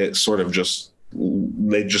people get sort of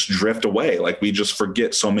they just drift away. Like, we just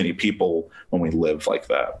forget so many people when we live like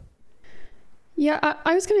that. Yeah,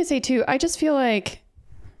 I was going to say too, I just feel like,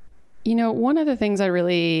 one of the things I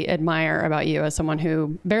really admire about you as someone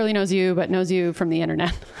who barely knows you, but knows you from the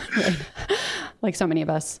internet, right? Like so many of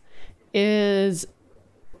us, is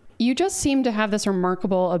you just seem to have this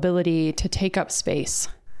remarkable ability to take up space.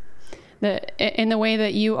 In the way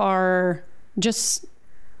that you are just,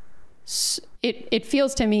 it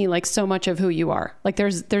feels to me like so much of who you are. Like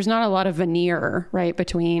there's not a lot of veneer, right,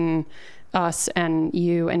 between us and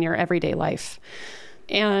you and your everyday life.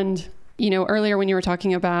 And, earlier when you were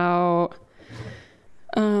talking about,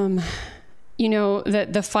 that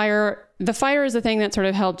the fire is the thing that sort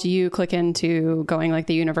of helped you click into going like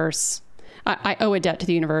the universe. I owe a debt to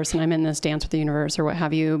the universe and I'm in this dance with the universe or what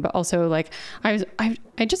have you. But also like, I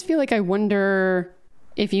just feel like I wonder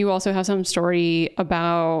if you also have some story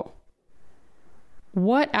about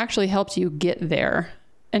what actually helped you get there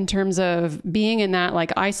in terms of being in that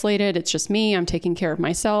like isolated, it's just me, I'm taking care of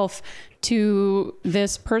myself, to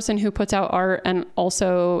this person who puts out art and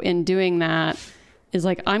also in doing that is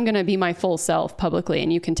like, I'm going to be my full self publicly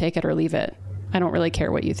and you can take it or leave it. I don't really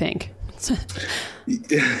care what you think.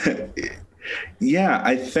 Yeah,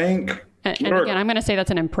 I think. And again, I'm going to say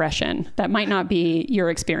that's an impression. That might not be your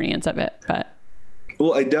experience of it, but.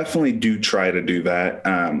 Well, I definitely do try to do that.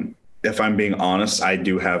 If I'm being honest, I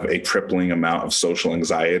do have a crippling amount of social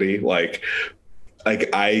anxiety. Like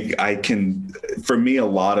I can, for me, a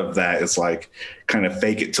lot of that is like kind of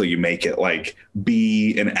fake it till you make it, like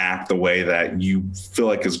be and act the way that you feel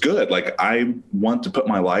like is good. Like, I want to put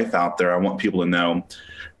my life out there. I want people to know,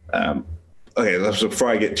 okay, so before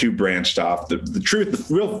I get too branched off, the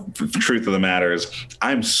real truth of the matter is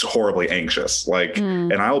I'm horribly anxious,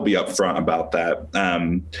 and I will be upfront about that.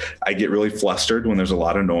 I get really flustered when there's a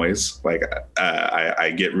lot of noise. Like,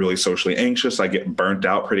 I get really socially anxious. I get burnt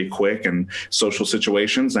out pretty quick in social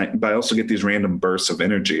situations, but I also get these random bursts of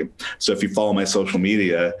energy. So if you follow my social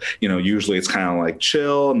media, usually it's kind of like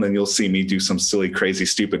chill, and then you'll see me do some silly, crazy,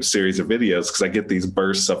 stupid series of videos because I get these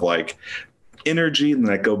bursts of like energy, and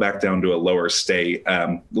then I go back down to a lower state.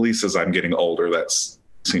 At least as I'm getting older, that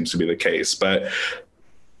seems to be the case. But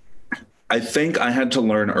I think I had to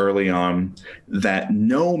learn early on that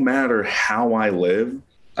no matter how I live,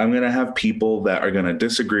 I'm going to have people that are going to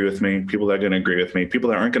disagree with me, people that are going to agree with me,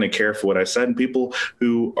 people that aren't going to care for what I said, and people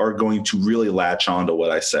who are going to really latch on to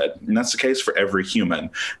what I said. And that's the case for every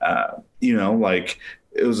human. Like,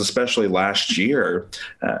 it was especially last year.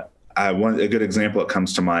 A good example that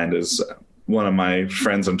comes to mind is one of my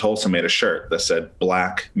friends in Tulsa made a shirt that said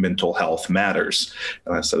Black mental health matters.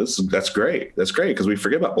 And I said, that's great. That's great. Because we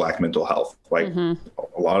forget about Black mental health. Like, a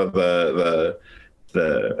lot of the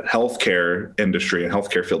healthcare industry and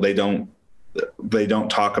healthcare field, they don't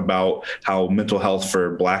talk about how mental health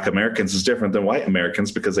for Black Americans is different than white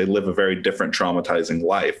Americans because they live a very different traumatizing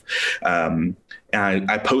life.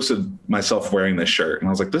 And I posted myself wearing this shirt and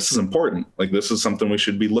I was like, this is important. Like, this is something we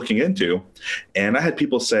should be looking into. And I had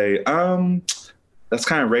people say, that's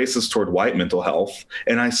kind of racist toward white mental health.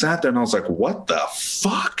 And I sat there and I was like, what the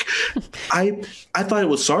fuck? I thought it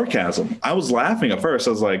was sarcasm. I was laughing at first.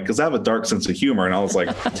 I was like, because I have a dark sense of humor. And I was like,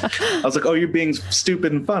 oh, you're being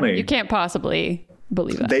stupid and funny. You can't possibly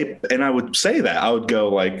believe that. And I would say that. I would go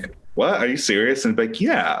like, what? Are you serious? And be like,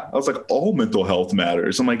 yeah. I was like, all mental health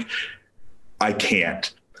matters. I'm like, I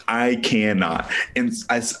cannot. And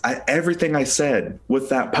everything I said with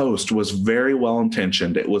that post was very well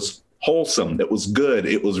intentioned. It was wholesome. It was good.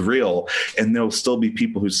 It was real. And there'll still be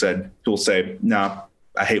people who will say, nah,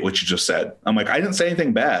 I hate what you just said. I'm like, I didn't say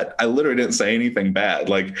anything bad. I literally didn't say anything bad.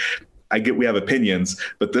 Like, I get we have opinions,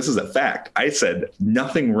 but this is a fact. I said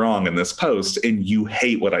nothing wrong in this post and you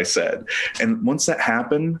hate what I said. And once that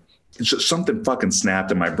happened, just something fucking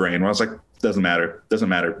snapped in my brain where I was like, doesn't matter.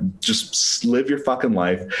 Just live your fucking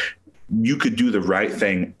life. You could do the right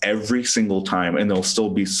thing every single time, and there'll still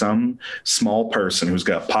be some small person who's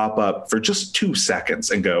going to pop up for just 2 seconds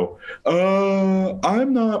and go, I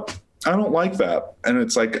don't like that. And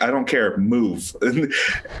it's like, I don't care, move. And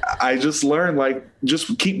I just learned, like,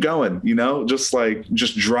 just keep going,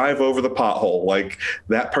 just drive over the pothole. Like,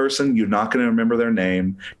 that person, you're not going to remember their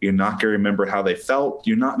name. You're not going to remember how they felt.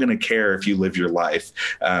 You're not going to care if you live your life.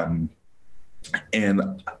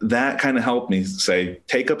 And that kind of helped me say,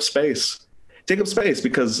 take up space,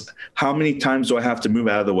 because how many times do I have to move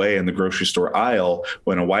out of the way in the grocery store aisle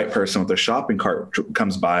when a white person with a shopping cart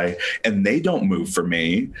comes by and they don't move for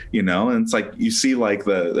me, and it's like, you see like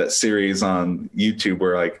that series on YouTube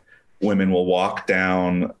where like women will walk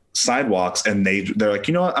down sidewalks and they're like,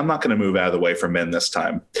 you know what, I'm not going to move out of the way for men this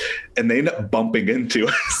time, and they end up bumping into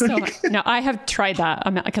it. So, no, I have tried that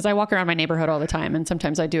because I walk around my neighborhood all the time, and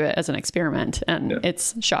sometimes I do it as an experiment, and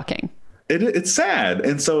it's shocking. It's sad.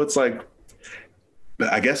 And so it's like,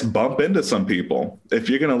 I guess bump into some people. If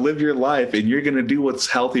you're going to live your life and you're going to do what's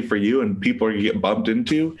healthy for you, and people are going to get bumped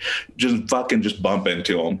into, just bump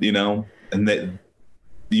into them, and that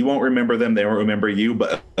you won't remember them. They won't remember you,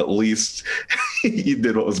 but at least you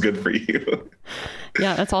did what was good for you.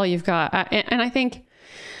 Yeah. That's all you've got. And I think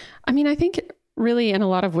really in a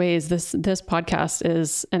lot of ways, this podcast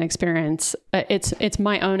is an experience. It's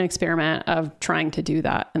my own experiment of trying to do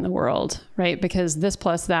that in the world, right? Because this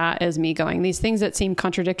plus that is me going, these things that seem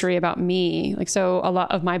contradictory about me. Like, so a lot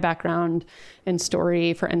of my background and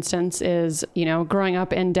story, for instance, is, growing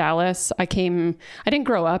up in Dallas, I didn't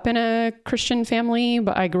grow up in a Christian family,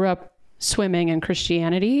 but I grew up swimming in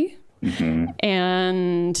Christianity. Mm-hmm.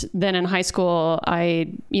 And then in high school,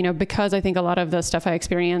 because I think a lot of the stuff I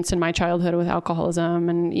experienced in my childhood with alcoholism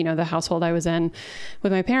and, the household I was in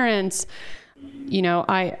with my parents,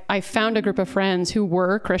 I found a group of friends who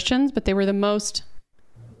were Christians, but they were the most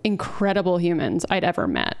incredible humans I'd ever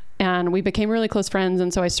met. And we became really close friends.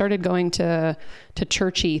 And so I started going to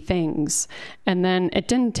churchy things. And then it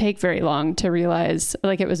didn't take very long to realize,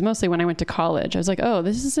 like, it was mostly when I went to college. I was like, oh,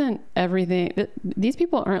 this isn't everything. These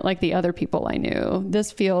people aren't like the other people I knew.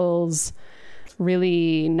 This feels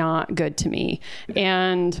really not good to me.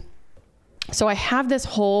 And so I have this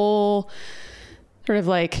whole sort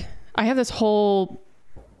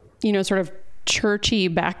of churchy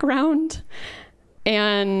background.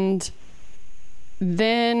 And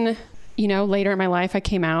then, later in my life, I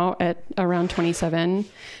came out at around 27,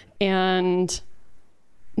 and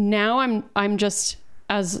now I'm just,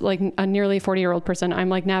 as like a nearly 40-year-old person, I'm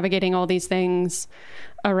like navigating all these things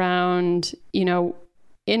around,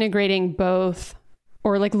 integrating both,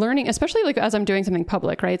 or like learning, especially like as I'm doing something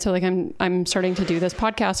public, right? So like I'm starting to do this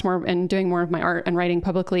podcast more and doing more of my art and writing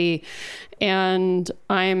publicly, and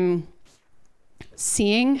I'm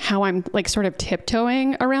seeing how I'm like sort of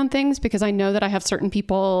tiptoeing around things, because I know that I have certain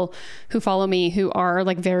people who follow me who are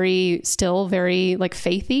like very like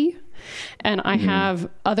faithy. And I have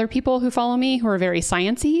other people who follow me who are very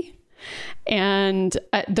sciencey. And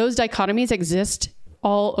those dichotomies exist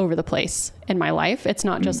all over the place in my life. It's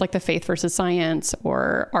not just like the faith versus science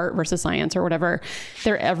or art versus science or whatever.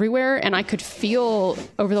 They're everywhere. And I could feel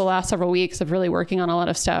over the last several weeks of really working on a lot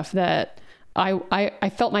of stuff that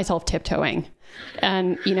I felt myself tiptoeing.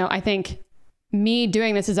 And, I think me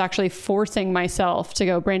doing this is actually forcing myself to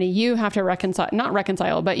go, Brandy, you have to not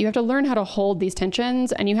reconcile, but you have to learn how to hold these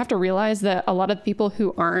tensions. And you have to realize that a lot of people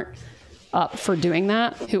who aren't up for doing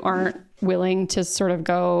that, who aren't willing to sort of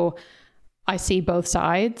go, I see both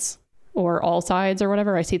sides or all sides or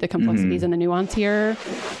whatever. I see the complexities and the nuance here.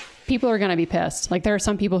 People are going to be pissed. Like, there are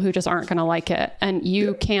some people who just aren't going to like it. And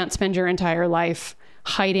you can't spend your entire life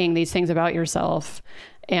hiding these things about yourself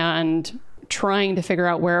and trying to figure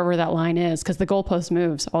out wherever that line is, because the goalpost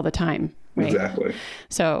moves all the time. Right? Exactly.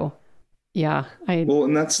 So, yeah. Well,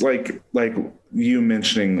 and that's like you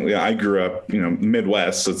mentioning, I grew up,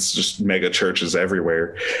 Midwest, so it's just mega churches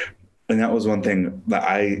everywhere. And that was one thing that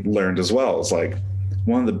I learned as well. It's like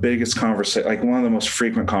one of the biggest one of the most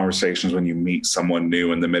frequent conversations when you meet someone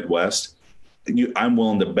new in the Midwest. I'm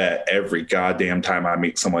willing to bet every goddamn time I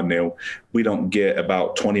meet someone new, we don't get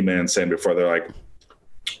about 20 minutes in before they're like,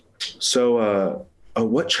 so,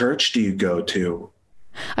 what church do you go to?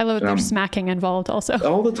 I love there's smacking involved also.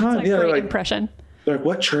 All the time. Yeah. Great impression. They're like,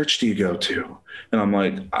 what church do you go to? And I'm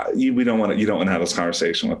like, you don't want to have this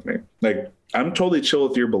conversation with me. Like, I'm totally chill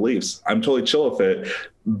with your beliefs. I'm totally chill with it.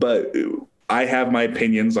 But I have my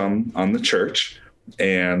opinions on the church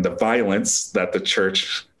and the violence that the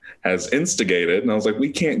church has instigated. And I was like,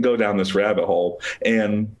 we can't go down this rabbit hole.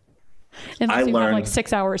 And I learned have like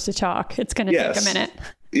 6 hours to talk. It's going to take a minute.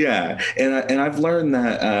 Yeah. And I've learned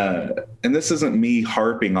that, and this isn't me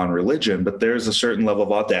harping on religion, but there's a certain level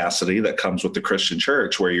of audacity that comes with the Christian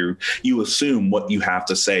church where you assume what you have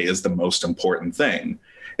to say is the most important thing.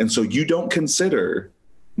 And so you don't consider,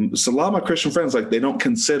 so a lot of my Christian friends, like, they don't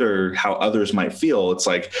consider how others might feel. It's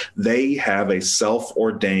like they have a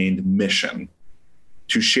self-ordained mission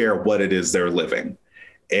to share what it is they're living.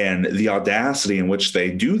 And the audacity in which they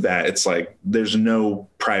do that, it's like there's no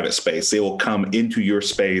private space. They will come into your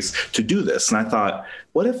space to do this. And I thought,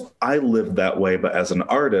 what if I lived that way, but as an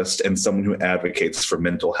artist and someone who advocates for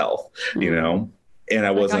mental health, And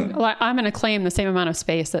I wasn't. I'm going to claim the same amount of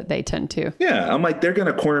space that they tend to. Yeah, I'm like, they're going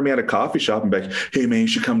to corner me at a coffee shop and be like, "Hey man, you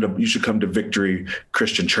should come to Victory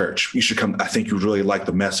Christian Church. You should come. I think you really like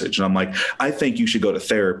the message." And I'm like, I think you should go to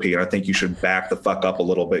therapy, and I think you should back the fuck up a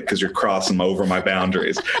little bit because you're crossing over my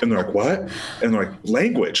boundaries. And they're like, "What?" And they're like,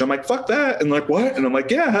 "Language." I'm like, "Fuck that." And they're like, "What?" And I'm like,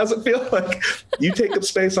 "Yeah, how's it feel? Like, you take up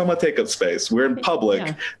space, I'm gonna take up space. We're in public.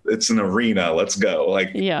 Yeah. It's an arena. Let's go."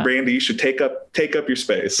 Like, yeah. Brandy, you should take up your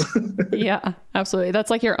space. Yeah, absolutely.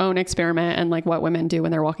 That's like your own experiment and like what women do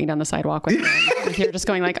when they're walking down the sidewalk with men. You're just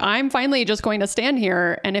going like, I'm finally just going to stand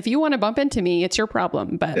here. And if you want to bump into me, it's your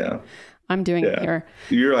problem. But I'm doing it here.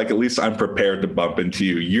 You're like, at least I'm prepared to bump into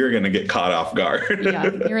you. You're going to get caught off guard.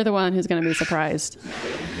 Yeah, you're the one who's going to be surprised.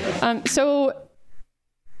 So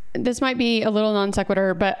this might be a little non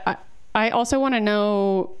sequitur, but I also want to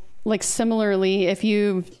know, like, similarly, if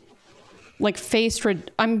you've like faced,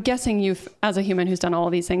 I'm guessing you've, as a human who's done all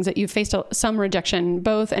of these things, that you've faced some rejection,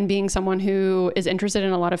 both and being someone who is interested in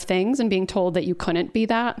a lot of things and being told that you couldn't be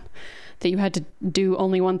that you had to do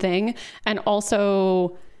only one thing. And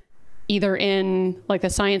also either in like the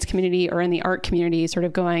science community or in the art community, sort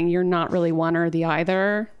of going, you're not really one or the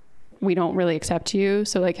either. We don't really accept you.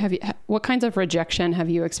 So like, what kinds of rejection have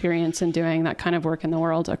you experienced in doing that kind of work in the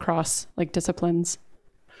world across like disciplines?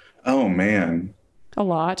 Oh man. A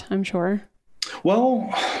lot, I'm sure.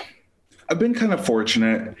 Well, I've been kind of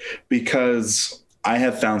fortunate because I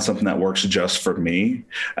have found something that works just for me.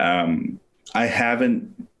 I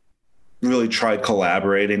haven't really tried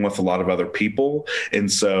collaborating with a lot of other people.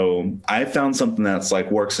 And so I found something that's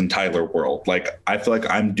like works in Tyler world. Like, I feel like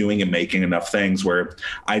I'm doing and making enough things where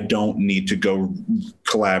I don't need to go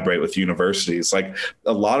collaborate with universities. Like,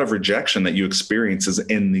 a lot of rejection that you experience is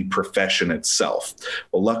in the profession itself.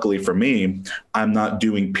 Well, luckily for me, I'm not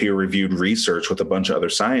doing peer-reviewed research with a bunch of other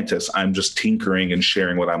scientists. I'm just tinkering and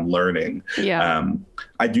sharing what I'm learning. Yeah.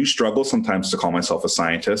 I do struggle sometimes to call myself a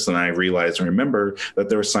scientist, and I realize and remember that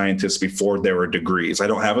there were scientists before there were degrees. I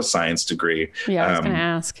don't have a science degree. Yeah, I was going to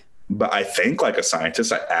ask. But I think like a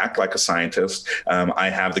scientist. I act like a scientist. I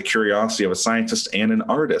have the curiosity of a scientist and an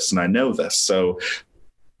artist, and I know this. So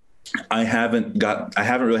I haven't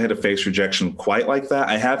really had to face rejection quite like that.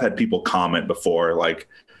 I have had people comment before, like,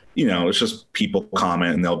 it's just people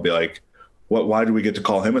comment and they'll be like, why do we get to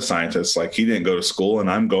call him a scientist? Like, he didn't go to school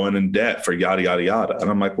and I'm going in debt for yada, yada, yada. And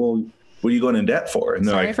I'm like, well, what are you going in debt for? And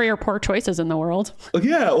they're Sorry like, for your poor choices in the world.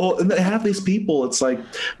 Yeah. Well, and they have these people, it's like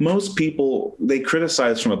most people, they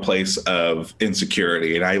criticize from a place of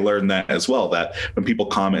insecurity. And I learned that as well, that when people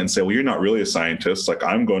comment and say, well, you're not really a scientist, like,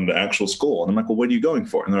 I'm going to actual school. And I'm like, well, what are you going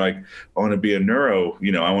for? And they're like, I want to be a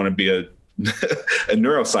I want to be a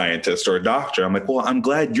neuroscientist or a doctor. I'm like, well, I'm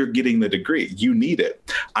glad you're getting the degree. You need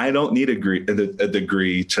it. I don't need a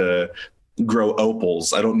degree to grow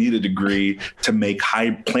opals. I don't need a degree to make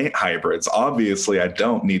plant hybrids. Obviously, I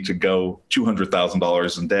don't need to go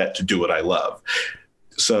 $200,000 in debt to do what I love.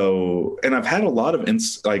 So, and I've had a lot of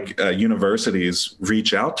universities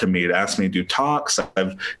reach out to me to ask me to do talks.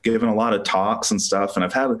 I've given a lot of talks and stuff. And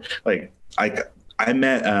I've had I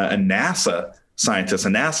met a NASA scientist, a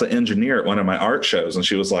NASA engineer at one of my art shows. And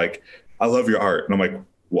she was like, I love your art. And I'm like,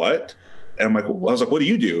 what? And I'm like, I was like, what do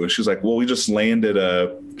you do? And she's like, well, we just landed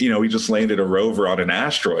a rover on an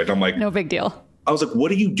asteroid. I'm like, no big deal. I was like,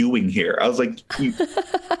 what are you doing here? I was like,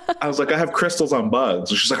 I have crystals on bugs.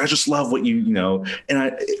 And she's like, I just love what you know.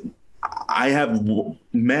 And I have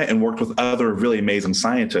met and worked with other really amazing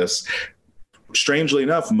scientists. Strangely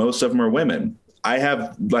enough, most of them are women. I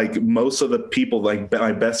have like most of the people, like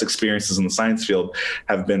my best experiences in the science field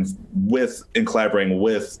have been with and collaborating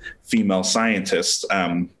with female scientists,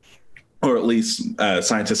 or at least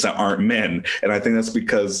scientists that aren't men. And I think that's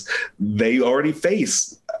because they already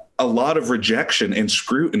face a lot of rejection and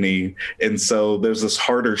scrutiny. And so there's this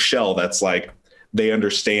harder shell that's like, they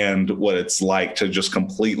understand what it's like to just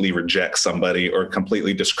completely reject somebody or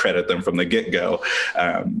completely discredit them from the get-go.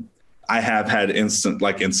 I have had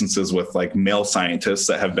instances with like male scientists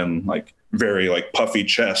that have been like very like puffy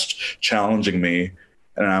chest challenging me.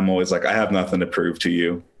 And I'm always like, I have nothing to prove to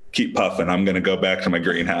you. Keep puffing. I'm going to go back to my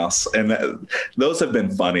greenhouse. And those have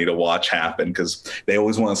been funny to watch happen because they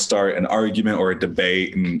always want to start an argument or a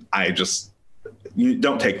debate. And you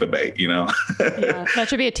don't take the bait, you know? Yeah, that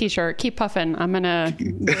should be a t-shirt. Keep puffing. I'm going to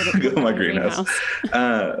go to my greenhouse.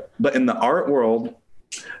 But in the art world,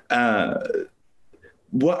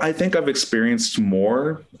 what I think I've experienced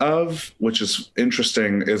more of, which is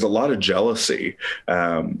interesting, is a lot of jealousy.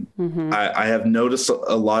 I have noticed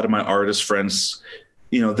a lot of my artist friends,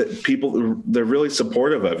 you know, that people, they're really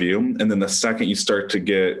supportive of you. And then the second you start to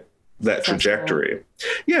get that trajectory.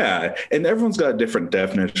 Yeah. And everyone's got a different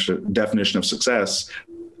definition of success.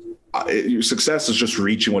 Your success is just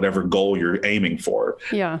reaching whatever goal you're aiming for.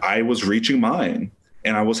 Yeah. I was reaching mine.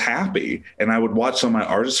 And I was happy. And I would watch some of my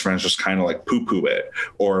artist friends just kind of like poo-poo it.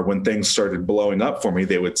 Or when things started blowing up for me,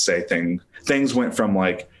 they would say things went from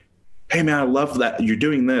like, hey man, I love that you're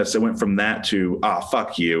doing this. It went from that to,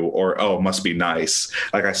 fuck you. Or, oh, must be nice.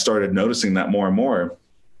 Like I started noticing that more and more.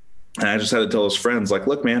 And I just had to tell those friends like,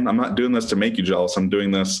 look, man, I'm not doing this to make you jealous. I'm doing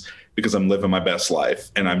this because I'm living my best life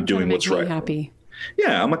and I'm doing what's right. Happy.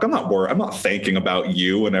 Yeah, I'm like, I'm not worried. I'm not thinking about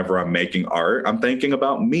you whenever I'm making art. I'm thinking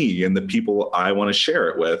about me and the people I want to share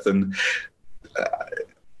it with. And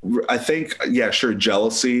I think, yeah, sure,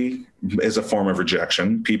 jealousy is a form of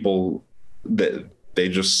rejection. People that they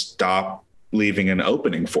just stop leaving an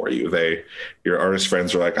opening for you. Your artist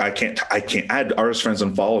friends are like, I can't. I had artist friends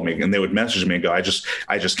unfollow me, and they would message me and go, I just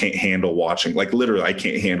can't handle watching. Like literally, I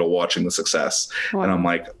can't handle watching the success. Wow. And I'm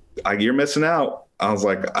like, you're missing out. I was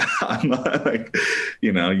like, I'm not like,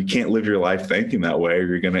 you know, you can't live your life thinking that way or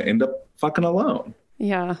you're going to end up fucking alone.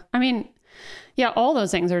 Yeah. I mean, yeah, all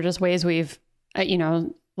those things are just ways we've, you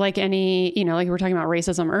know, like any, you know, like we were talking about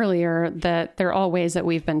racism earlier, that they're all ways that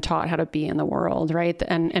we've been taught how to be in the world. Right.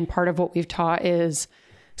 And part of what we've taught is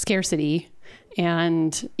scarcity.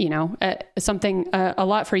 And, you know, something, a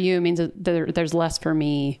lot for you means that there's less for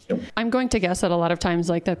me. Yep. I'm going to guess that a lot of times,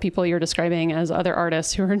 like the people you're describing as other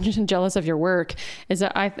artists who are jealous of your work, is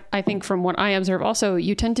that I think from what I observe also,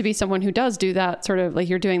 you tend to be someone who does do that sort of like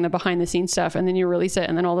you're doing the behind the scenes stuff and then you release it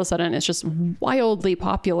and then all of a sudden it's just wildly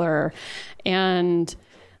popular. And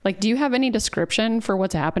like, do you have any description for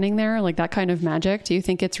what's happening there? Like that kind of magic? Do you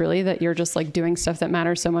think it's really that you're just like doing stuff that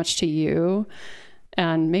matters so much to you?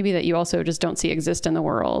 And maybe that you also just don't see exist in the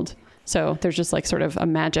world. So there's just like sort of a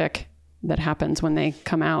magic that happens when they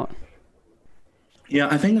come out. Yeah,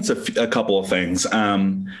 I think it's a couple of things.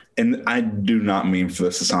 And I do not mean for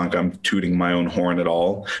this to sound like I'm tooting my own horn at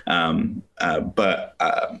all. But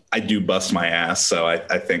I do bust my ass. So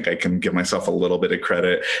I think I can give myself a little bit of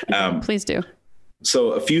credit. Please do.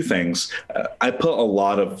 So a few things. I put a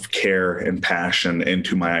lot of care and passion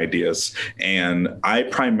into my ideas, and I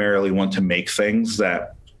primarily want to make things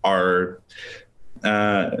that are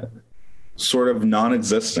sort of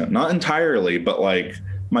non-existent, not entirely, but like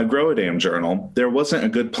my Grow a Damn journal, there wasn't a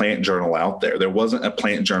good plant journal out there. There wasn't a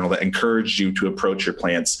plant journal that encouraged you to approach your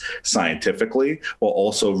plants scientifically while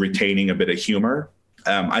also retaining a bit of humor.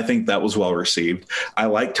 I think that was well received. I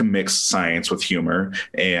like to mix science with humor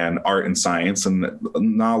and art and science, and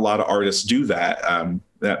not a lot of artists do that.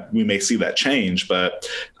 That we may see that change, but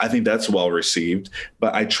I think that's well received.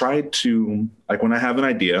 But I try to, like when I have an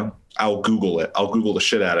idea, I'll Google it. I'll Google the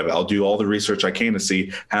shit out of it. I'll do all the research I can to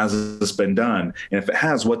see, has this been done? And if it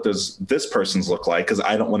has, what does this person's look like? Because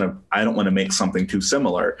I don't want to make something too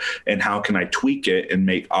similar. And how can I tweak it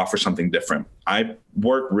and offer something different? I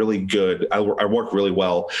work really good. I work really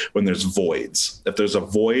well when there's voids. If there's a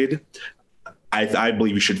void, I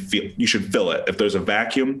believe you should fill it. If there's a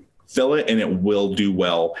vacuum, fill it, and it will do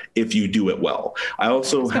well if you do it well. I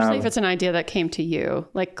also especially if it's an idea that came to you,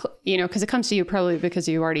 like, you know, because it comes to you probably because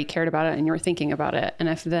you already cared about it and you were thinking about it. And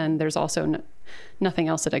if then there's also nothing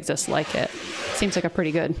else that exists like it, seems like a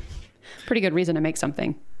pretty good reason to make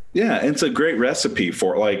something. Yeah, it's a great recipe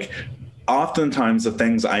for, like, oftentimes the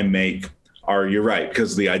things I make you're right,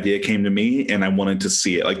 because the idea came to me and I wanted to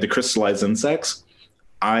see it. Like the crystallized insects,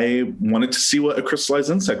 I wanted to see what a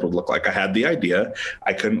crystallized insect would look like. I had the idea.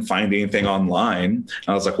 I couldn't find anything online.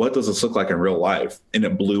 I was like, what does this look like in real life? And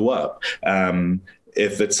it blew up.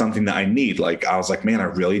 If it's something that I need, like I was like, man, I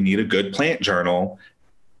really need a good plant journal.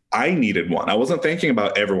 I needed one. I wasn't thinking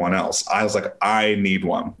about everyone else. I was like, I need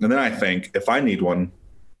one. And then I think, if I need one,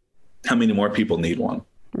 how many more people need one?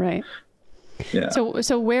 Right. Yeah.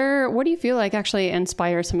 So what do you feel like actually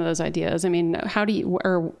inspires some of those ideas? I mean, how do you,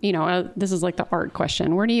 or, this is like the art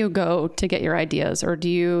question. Where do you go to get your ideas? Or do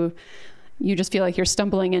you just feel like you're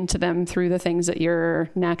stumbling into them through the things that you're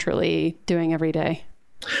naturally doing every day?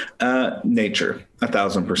 Nature,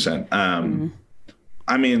 1,000%.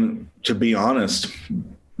 I mean, to be honest,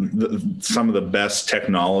 some of the best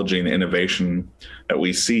technology and innovation that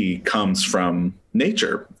we see comes from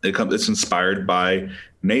nature. It's inspired by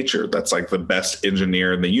nature. That's like the best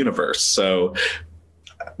engineer in the universe. So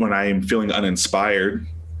when I'm feeling uninspired,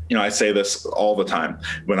 I say this all the time.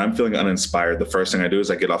 When I'm feeling uninspired, the first thing I do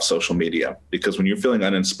is I get off social media, because when you're feeling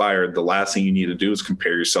uninspired, the last thing you need to do is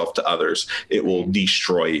compare yourself to others. It will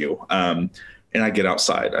destroy you. And I get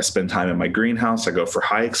outside. I spend time in my greenhouse. I go for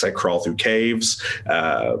hikes. I crawl through caves.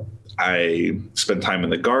 I spend time in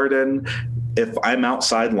the garden. If I'm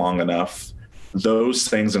outside long enough, those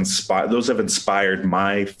things have inspired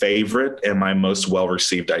my favorite and my most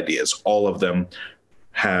well-received ideas. All of them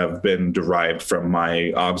have been derived from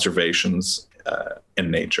my observations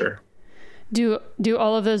in nature. Do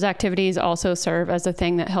all of those activities also serve as a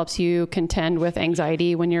thing that helps you contend with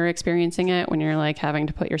anxiety when you're experiencing it, when you're like having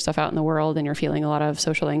to put your stuff out in the world and you're feeling a lot of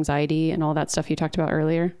social anxiety and all that stuff you talked about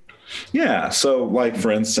earlier? Yeah. So like,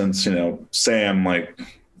 for instance, say I'm like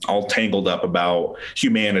all tangled up about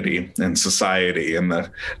humanity and society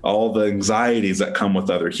and all the anxieties that come with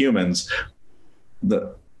other humans.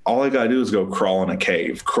 All I got to do is go crawl in a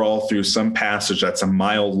cave, crawl through some passage that's a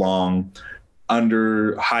mile long,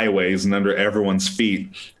 under highways and under everyone's feet.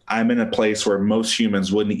 I'm in a place where most humans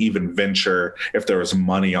wouldn't even venture if there was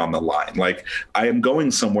money on the line. Like, I am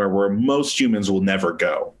going somewhere where most humans will never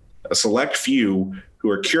go. A select few who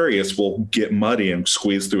are curious will get muddy and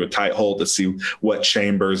squeeze through a tight hole to see what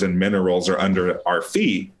chambers and minerals are under our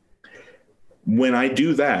feet. When I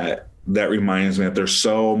do that, that reminds me that there's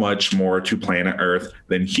so much more to planet Earth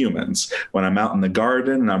than humans. When I'm out in the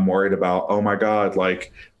garden and I'm worried about, oh my God,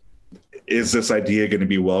 like, is this idea going to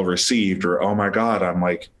be well received? Or, oh my God, I'm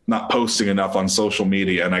like not posting enough on social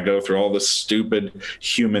media, and I go through all this stupid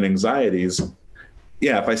human anxieties.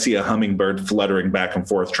 Yeah, if I see a hummingbird fluttering back and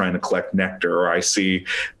forth trying to collect nectar, or I see,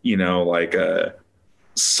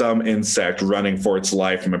 some insect running for its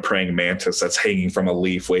life from a praying mantis that's hanging from a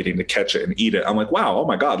leaf waiting to catch it and eat it, I'm like, wow, oh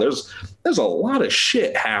my God, there's a lot of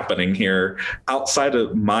shit happening here outside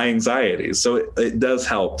of my anxieties. So it does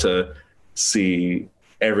help to see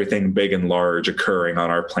everything big and large occurring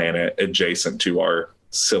on our planet adjacent to our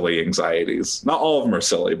silly anxieties. Not all of them are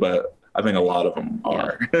silly, but I think a lot of them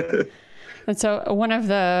are. Yeah. And so one of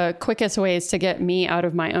the quickest ways to get me out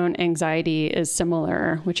of my own anxiety is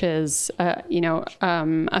similar, which is,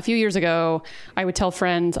 a few years ago, I would tell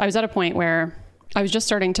friends, I was at a point where I was just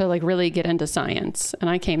starting to like really get into science,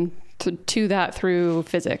 and I came to that through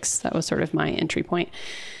physics. That was sort of my entry point.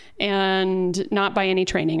 And not by any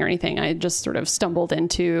training or anything. I just sort of stumbled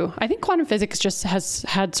into, I think quantum physics just has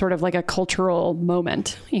had sort of like a cultural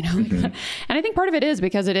moment, Mm-hmm. And I think part of it is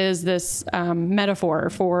because it is this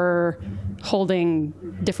metaphor for holding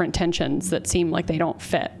different tensions that seem like they don't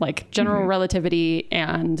fit, like general mm-hmm. relativity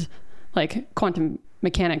and like quantum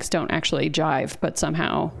mechanics don't actually jive, but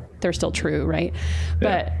somehow they're still true, right?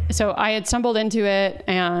 Yeah. But so I had stumbled into it,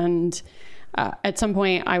 and at some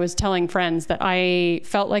point I was telling friends that I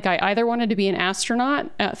felt like I either wanted to be an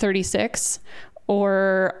astronaut at 36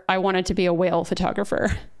 or I wanted to be a whale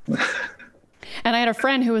photographer. And I had a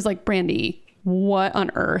friend who was like, Brandy, what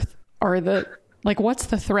on earth are what's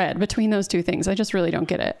the thread between those two things? I just really don't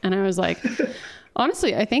get it. And I was like,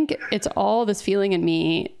 honestly, I think it's all this feeling in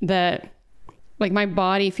me that like my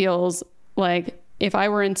body feels like if I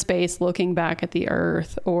were in space looking back at the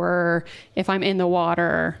earth, or if I'm in the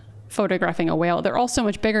water photographing a whale, they're all so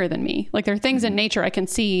much bigger than me. Like there are things in nature I can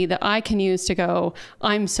see that I can use to go,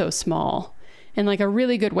 I'm so small. In like a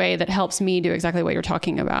really good way that helps me do exactly what you're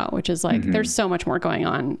talking about, which is like, mm-hmm. there's so much more going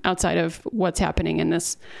on outside of what's happening in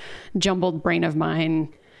this jumbled brain of mine.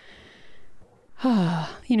 Yeah.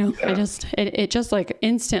 It just like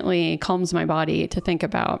instantly calms my body to think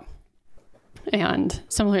about. And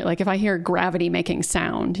similarly, like if I hear gravity making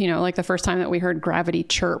sound, like the first time that we heard gravity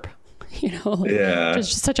chirp, Yeah.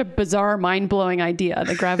 Just such a bizarre, mind-blowing idea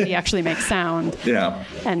that gravity actually makes sound. Yeah.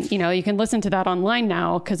 And, you can listen to that online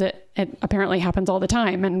now because it apparently happens all the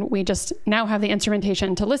time. And we just now have the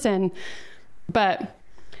instrumentation to listen. But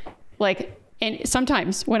and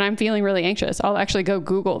sometimes when I'm feeling really anxious, I'll actually go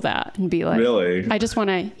Google that and be like, really? I just want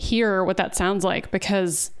to hear what that sounds like,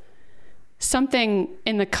 because something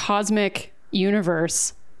in the cosmic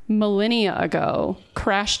universe millennia ago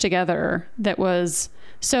crashed together that was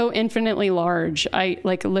so infinitely large.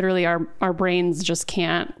 Literally our brains just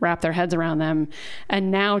can't wrap their heads around them.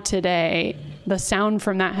 And now today, the sound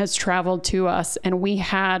from that has traveled to us, and we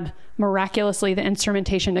had miraculously the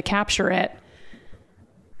instrumentation to capture it.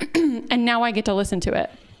 And now I get to listen to it.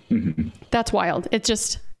 Mm-hmm. That's wild. It's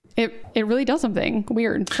just, it really does something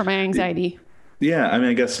weird for my anxiety. Yeah. I mean,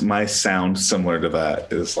 I guess my sound similar to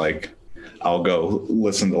that is like, I'll go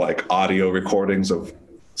listen to like audio recordings of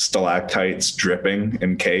stalactites dripping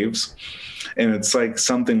in caves. And it's like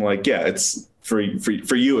something like, yeah, it's for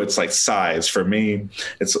you, it's like size. For me,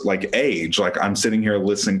 it's like age. Like I'm sitting here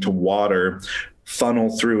listening to water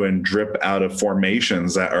funnel through and drip out of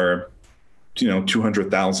formations that are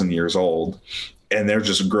 200,000 years old, and they're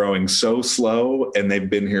just growing so slow, and they've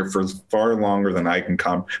been here for far longer than I can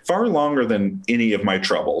far longer than any of my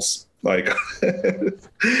troubles. Like,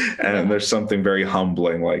 and there's something very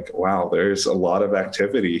humbling, like, wow, there's a lot of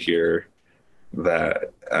activity here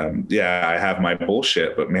that, I have my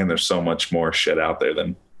bullshit, but man, there's so much more shit out there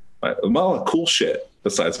than, cool shit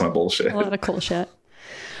besides my bullshit. A lot of cool shit.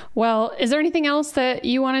 Well, is there anything else that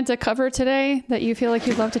you wanted to cover today that you feel like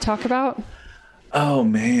you'd love to talk about? Oh,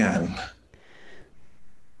 man.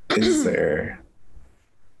 Is there?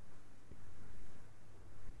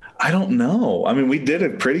 I don't know. I mean, we did a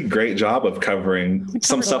pretty great job of covering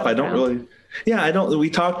some stuff I don't really... Yeah, we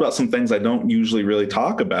talked about some things I don't usually really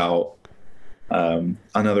talk about on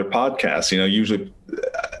other podcasts. Usually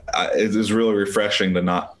it is really refreshing to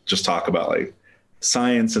not just talk about like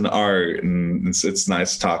science and art, and it's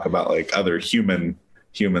nice to talk about like other human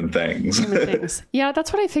things. Yeah,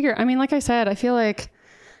 that's what I figure. I mean, like I said, I feel like,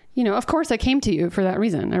 of course I came to you for that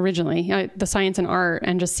reason originally, the science and art,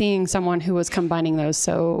 and just seeing someone who was combining those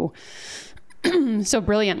so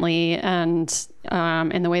brilliantly and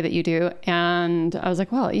in the way that you do. And I was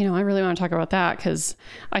like, well, I really want to talk about that, because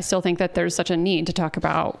I still think that there's such a need to talk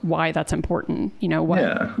about why that's important,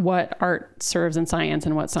 what art serves in science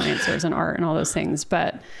and what science serves in art and all those things.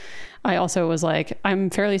 But I also was like, I'm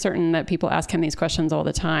fairly certain that people ask him these questions all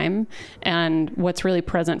the time. And what's really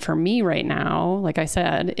present for me right now, like I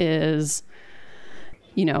said, is,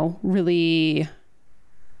 really,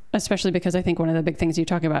 especially because I think one of the big things you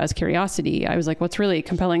talk about is curiosity. I was like, what's really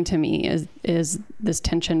compelling to me is this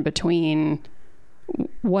tension between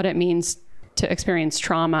what it means to experience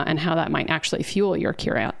trauma and how that might actually fuel your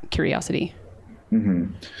curiosity. Mm-hmm.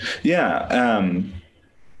 Yeah.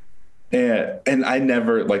 And I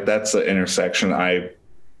never, like, that's the intersection. I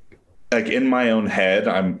like in my own head,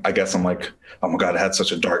 I guess I'm like, oh my God, I had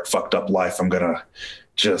such a dark, fucked up life. I'm going to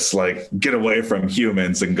just like get away from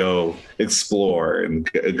humans and go explore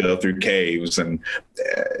and go through caves. And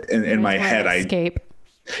in my head, escape.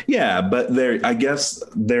 Yeah, but I guess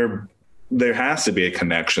there has to be a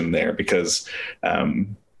connection there, because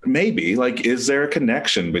maybe like, is there a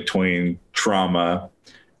connection between trauma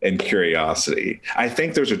and curiosity? I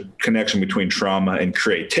think there's a connection between trauma and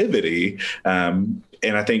creativity.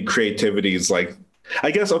 And I think creativity is like, I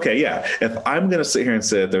guess, okay, yeah. If I'm going to sit here and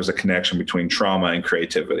say that there's a connection between trauma and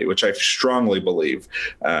creativity, which I strongly believe,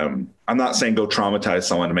 I'm not saying go traumatize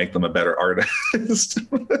someone to make them a better artist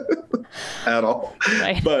at all.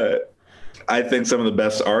 Right. But I think some of the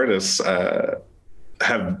best artists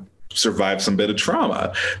have survived some bit of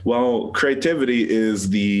trauma. Well, creativity is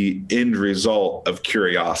the end result of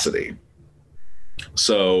curiosity.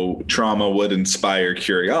 So trauma would inspire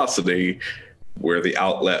curiosity, where the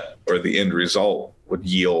outlet or the end result would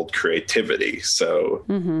yield creativity. So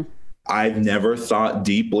I've never thought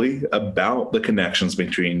deeply about the connections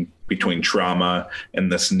between trauma and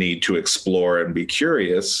this need to explore and be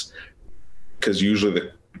curious, because usually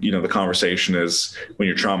the conversation is, when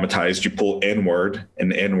you're traumatized, you pull inward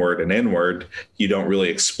and inward and inward. You don't really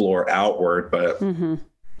explore outward, but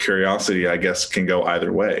curiosity, I guess, can go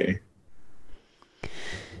either way.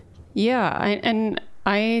 Yeah.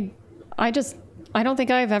 I don't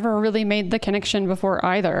think I've ever really made the connection before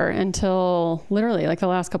either, until literally like the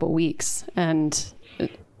last couple of weeks. And,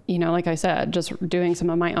 like I said, just doing some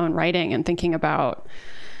of my own writing and thinking about,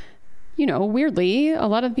 weirdly, a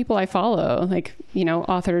lot of people I follow, like,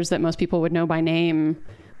 authors that most people would know by name,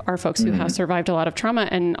 are folks who have survived a lot of trauma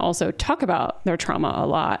and also talk about their trauma a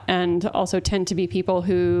lot, and also tend to be people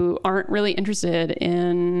who aren't really interested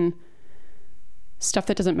in stuff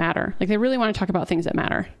that doesn't matter. Like they really want to talk about things that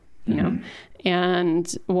matter, you know,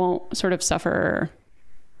 and won't sort of suffer.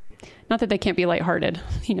 Not that they can't be lighthearted,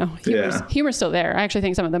 you know, humor's still there. I actually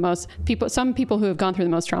think some people who have gone through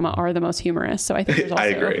the most trauma are the most humorous. So I think there's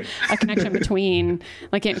also a connection between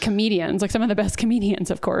like comedians, like some of the best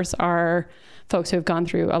comedians, of course, are folks who have gone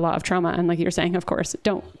through a lot of trauma. And like you're saying, of course,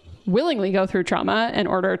 don't willingly go through trauma in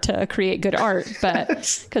order to create good art, but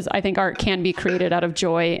because I think art can be created out of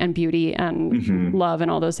joy and beauty and love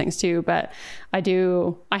and all those things too. But I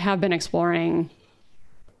have been exploring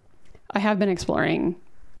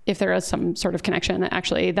if there is some sort of connection, that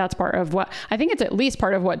actually that's part of what I think it's at least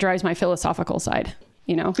part of what drives my philosophical side,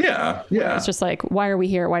 you know? Yeah. Yeah. It's just like, why are we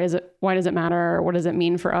here? Why does it matter? What does it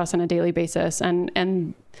mean for us on a daily basis?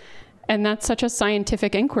 And that's such a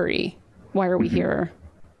scientific inquiry. Why are we here?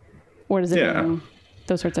 What does it mean?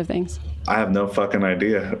 Those sorts of things. I have no fucking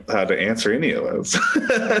idea how to answer any of those.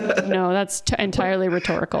 No, that's entirely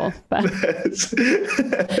rhetorical, but that's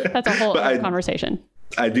a whole other conversation.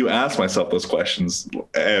 I do ask myself those questions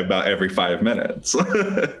about every 5 minutes.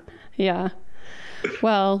 Yeah.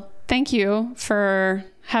 Well, thank you for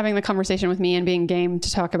having the conversation with me and being game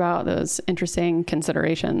to talk about those interesting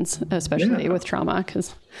considerations, especially with trauma,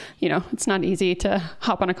 because, you know, it's not easy to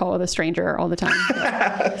hop on a call with a stranger all the time.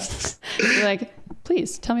 You're like,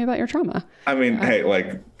 please tell me about your trauma. I mean, hey,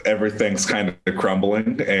 like everything's kind of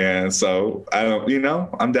crumbling. And so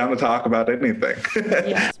I'm down to talk about anything.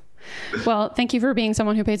 Yes. Well, thank you for being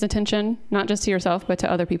someone who pays attention, not just to yourself, but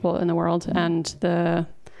to other people in the world and the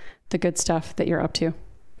good stuff that you're up to.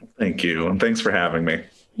 Thank you. And thanks for having me.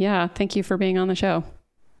 Yeah. Thank you for being on the show.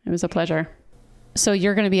 It was a pleasure. So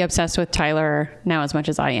you're going to be obsessed with Tyler now as much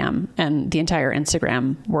as I am, and the entire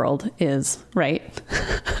Instagram world is, right?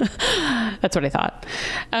 That's what I thought.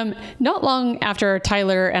 Not long after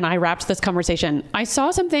Tyler and I wrapped this conversation, I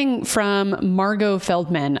saw something from Margot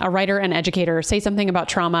Feldman, a writer and educator, say something about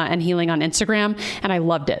trauma and healing on Instagram, and I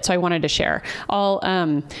loved it. So I wanted to share. I'll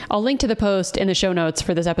link to the post in the show notes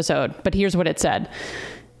for this episode, but here's what it said.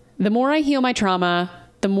 The more I heal my trauma,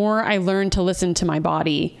 the more I learn to listen to my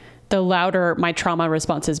body, the louder my trauma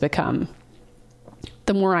responses become.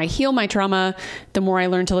 The more I heal my trauma, the more I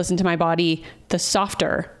learn to listen to my body, the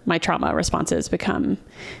softer my trauma responses become.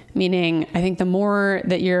 Meaning, I think the more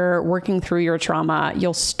that you're working through your trauma,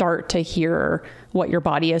 you'll start to hear what your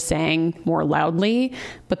body is saying more loudly,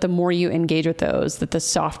 but the more you engage with those, the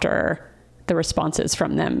softer the responses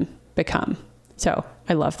from them become. So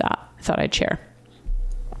I love that. I thought I'd share.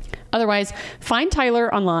 Otherwise, find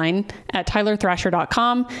Tyler online at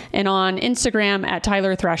tylerthrasher.com and on Instagram at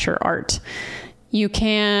tylerthrasherart. You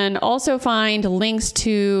can also find links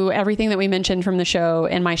to everything that we mentioned from the show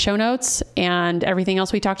in my show notes and everything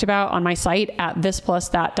else we talked about on my site at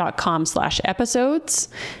thisplusThat.com/episodes,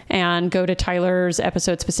 and go to Tyler's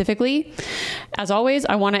episode specifically. As always,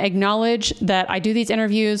 I want to acknowledge that I do these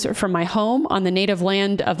interviews from my home on the native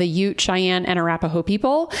land of the Ute, Cheyenne, and Arapaho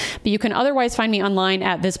people, but you can otherwise find me online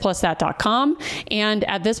at thisplusThat.com and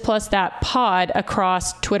at thisplusThatPod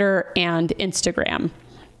across Twitter and Instagram.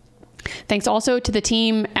 Thanks also to the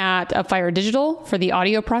team at Upfire Digital for the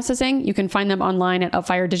audio processing. You can find them online at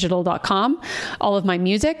upfiredigital.com. All of my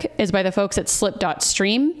music is by the folks at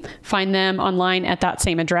slip.stream. Find them online at that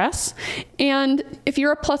same address. And if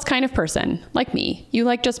you're a plus kind of person, like me, you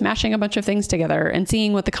like just mashing a bunch of things together and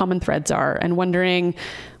seeing what the common threads are and wondering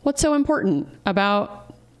what's so important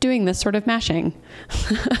about doing this sort of mashing,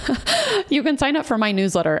 you can sign up for my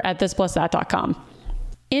newsletter at thisplusThat.com.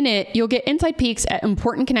 In it, you'll get inside peeks at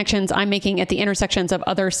important connections I'm making at the intersections of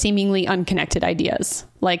other seemingly unconnected ideas,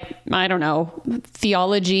 like, I don't know,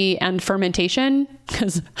 theology and fermentation,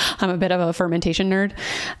 because I'm a bit of a fermentation nerd.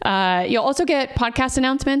 You'll also get podcast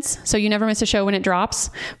announcements, so you never miss a show when it drops,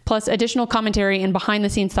 plus additional commentary and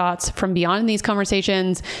behind-the-scenes thoughts from beyond these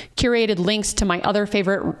conversations, curated links to my other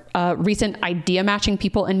favorite recent idea-matching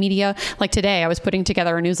people in media. Like today, I was putting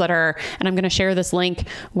together a newsletter, and I'm going to share this link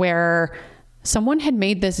where someone has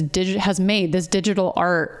made this digital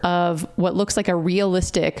art of what looks like a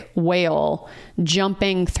realistic whale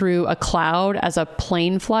jumping through a cloud as a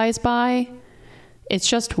plane flies by. It's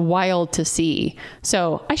just wild to see.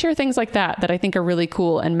 So I share things like that I think are really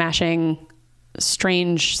cool, and mashing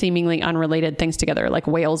strange, seemingly unrelated things together, like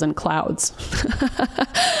whales and clouds.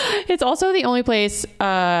 It's also the only place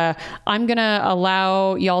I'm going to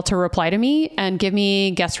allow y'all to reply to me and give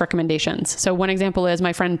me guest recommendations. So one example is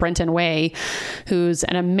my friend Brenton Way, who's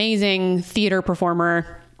an amazing theater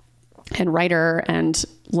performer and writer and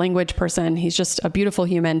language person. He's just a beautiful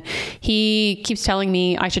human. He keeps telling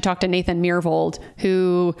me I should talk to Nathan Myhrvold,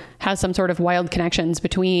 who has some sort of wild connections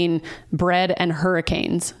between bread and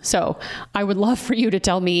hurricanes. So I would love for you to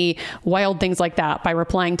tell me wild things like that by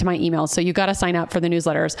replying to my emails. So you got to sign up for the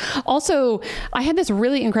newsletters. Also, I had this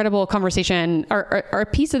really incredible conversation, or a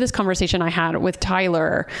piece of this conversation I had with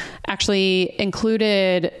Tyler actually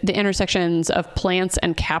included the intersections of plants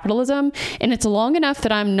and capitalism. And it's long enough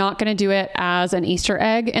that I'm not going to do it as an Easter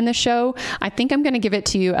egg in the show. I think I'm going to give it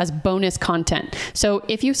to you as bonus content. So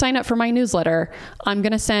if you sign up for my newsletter, I'm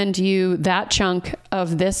going to send you that chunk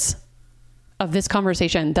of this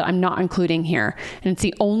conversation that I'm not including here. And it's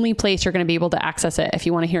the only place you're going to be able to access it if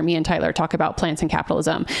you want to hear me and Tyler talk about plants and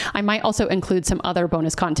capitalism. I might also include some other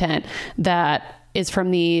bonus content that is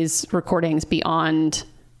from these recordings beyond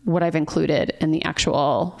what I've included in the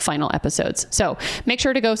actual final episodes. So make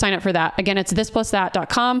sure to go sign up for that. Again, it's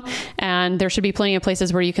thisplusThat.com, and there should be plenty of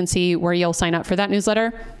places where you can see where you'll sign up for that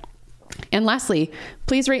newsletter. And lastly,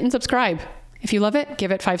 please rate and subscribe. If you love it,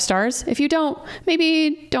 give it 5 stars. If you don't,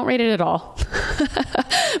 maybe don't rate it at all.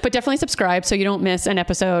 But definitely subscribe so you don't miss an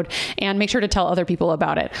episode, and make sure to tell other people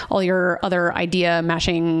about it. All your other idea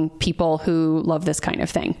mashing people who love this kind of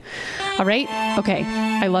thing. All right. Okay.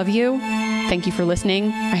 I love you. Thank you for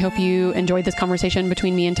listening. I hope you enjoyed this conversation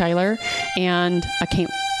between me and Tyler, and I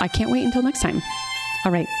can't wait until next time.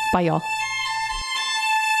 All right. Bye, y'all.